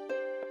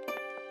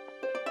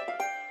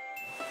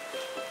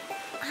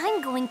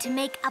 I'm going to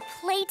make a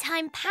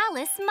playtime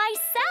palace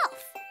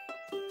myself.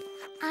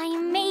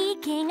 I'm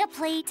making a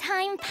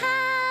playtime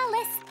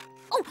palace.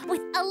 Oh,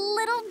 with a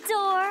little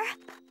door.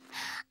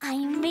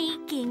 I'm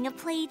making a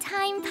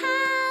playtime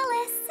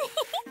palace.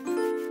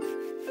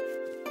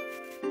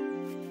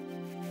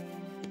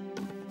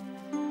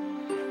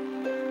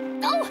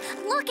 Oh,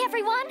 look,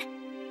 everyone.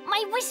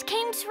 My wish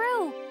came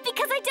true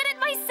because I did it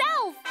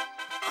myself.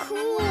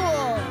 cool.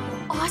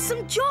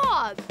 Awesome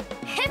job.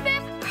 Hip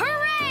hip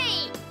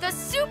hooray! The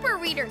super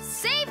readers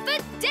saved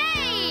the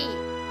day.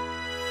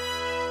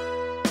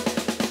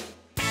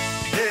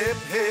 Hip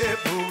hip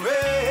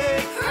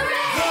hooray!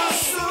 Hooray! The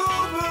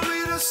super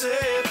readers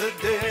saved the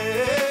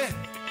day.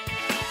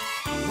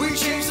 We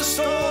changed the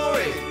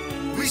story.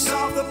 We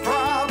solved the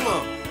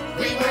problem.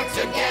 We worked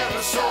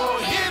together, so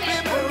hip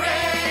hip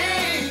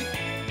hooray!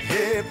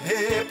 Hip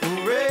hip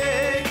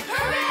hooray!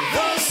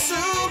 Hooray! The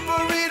super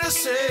readers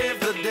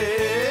saved the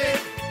day.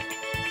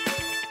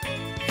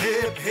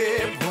 Hip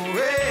hip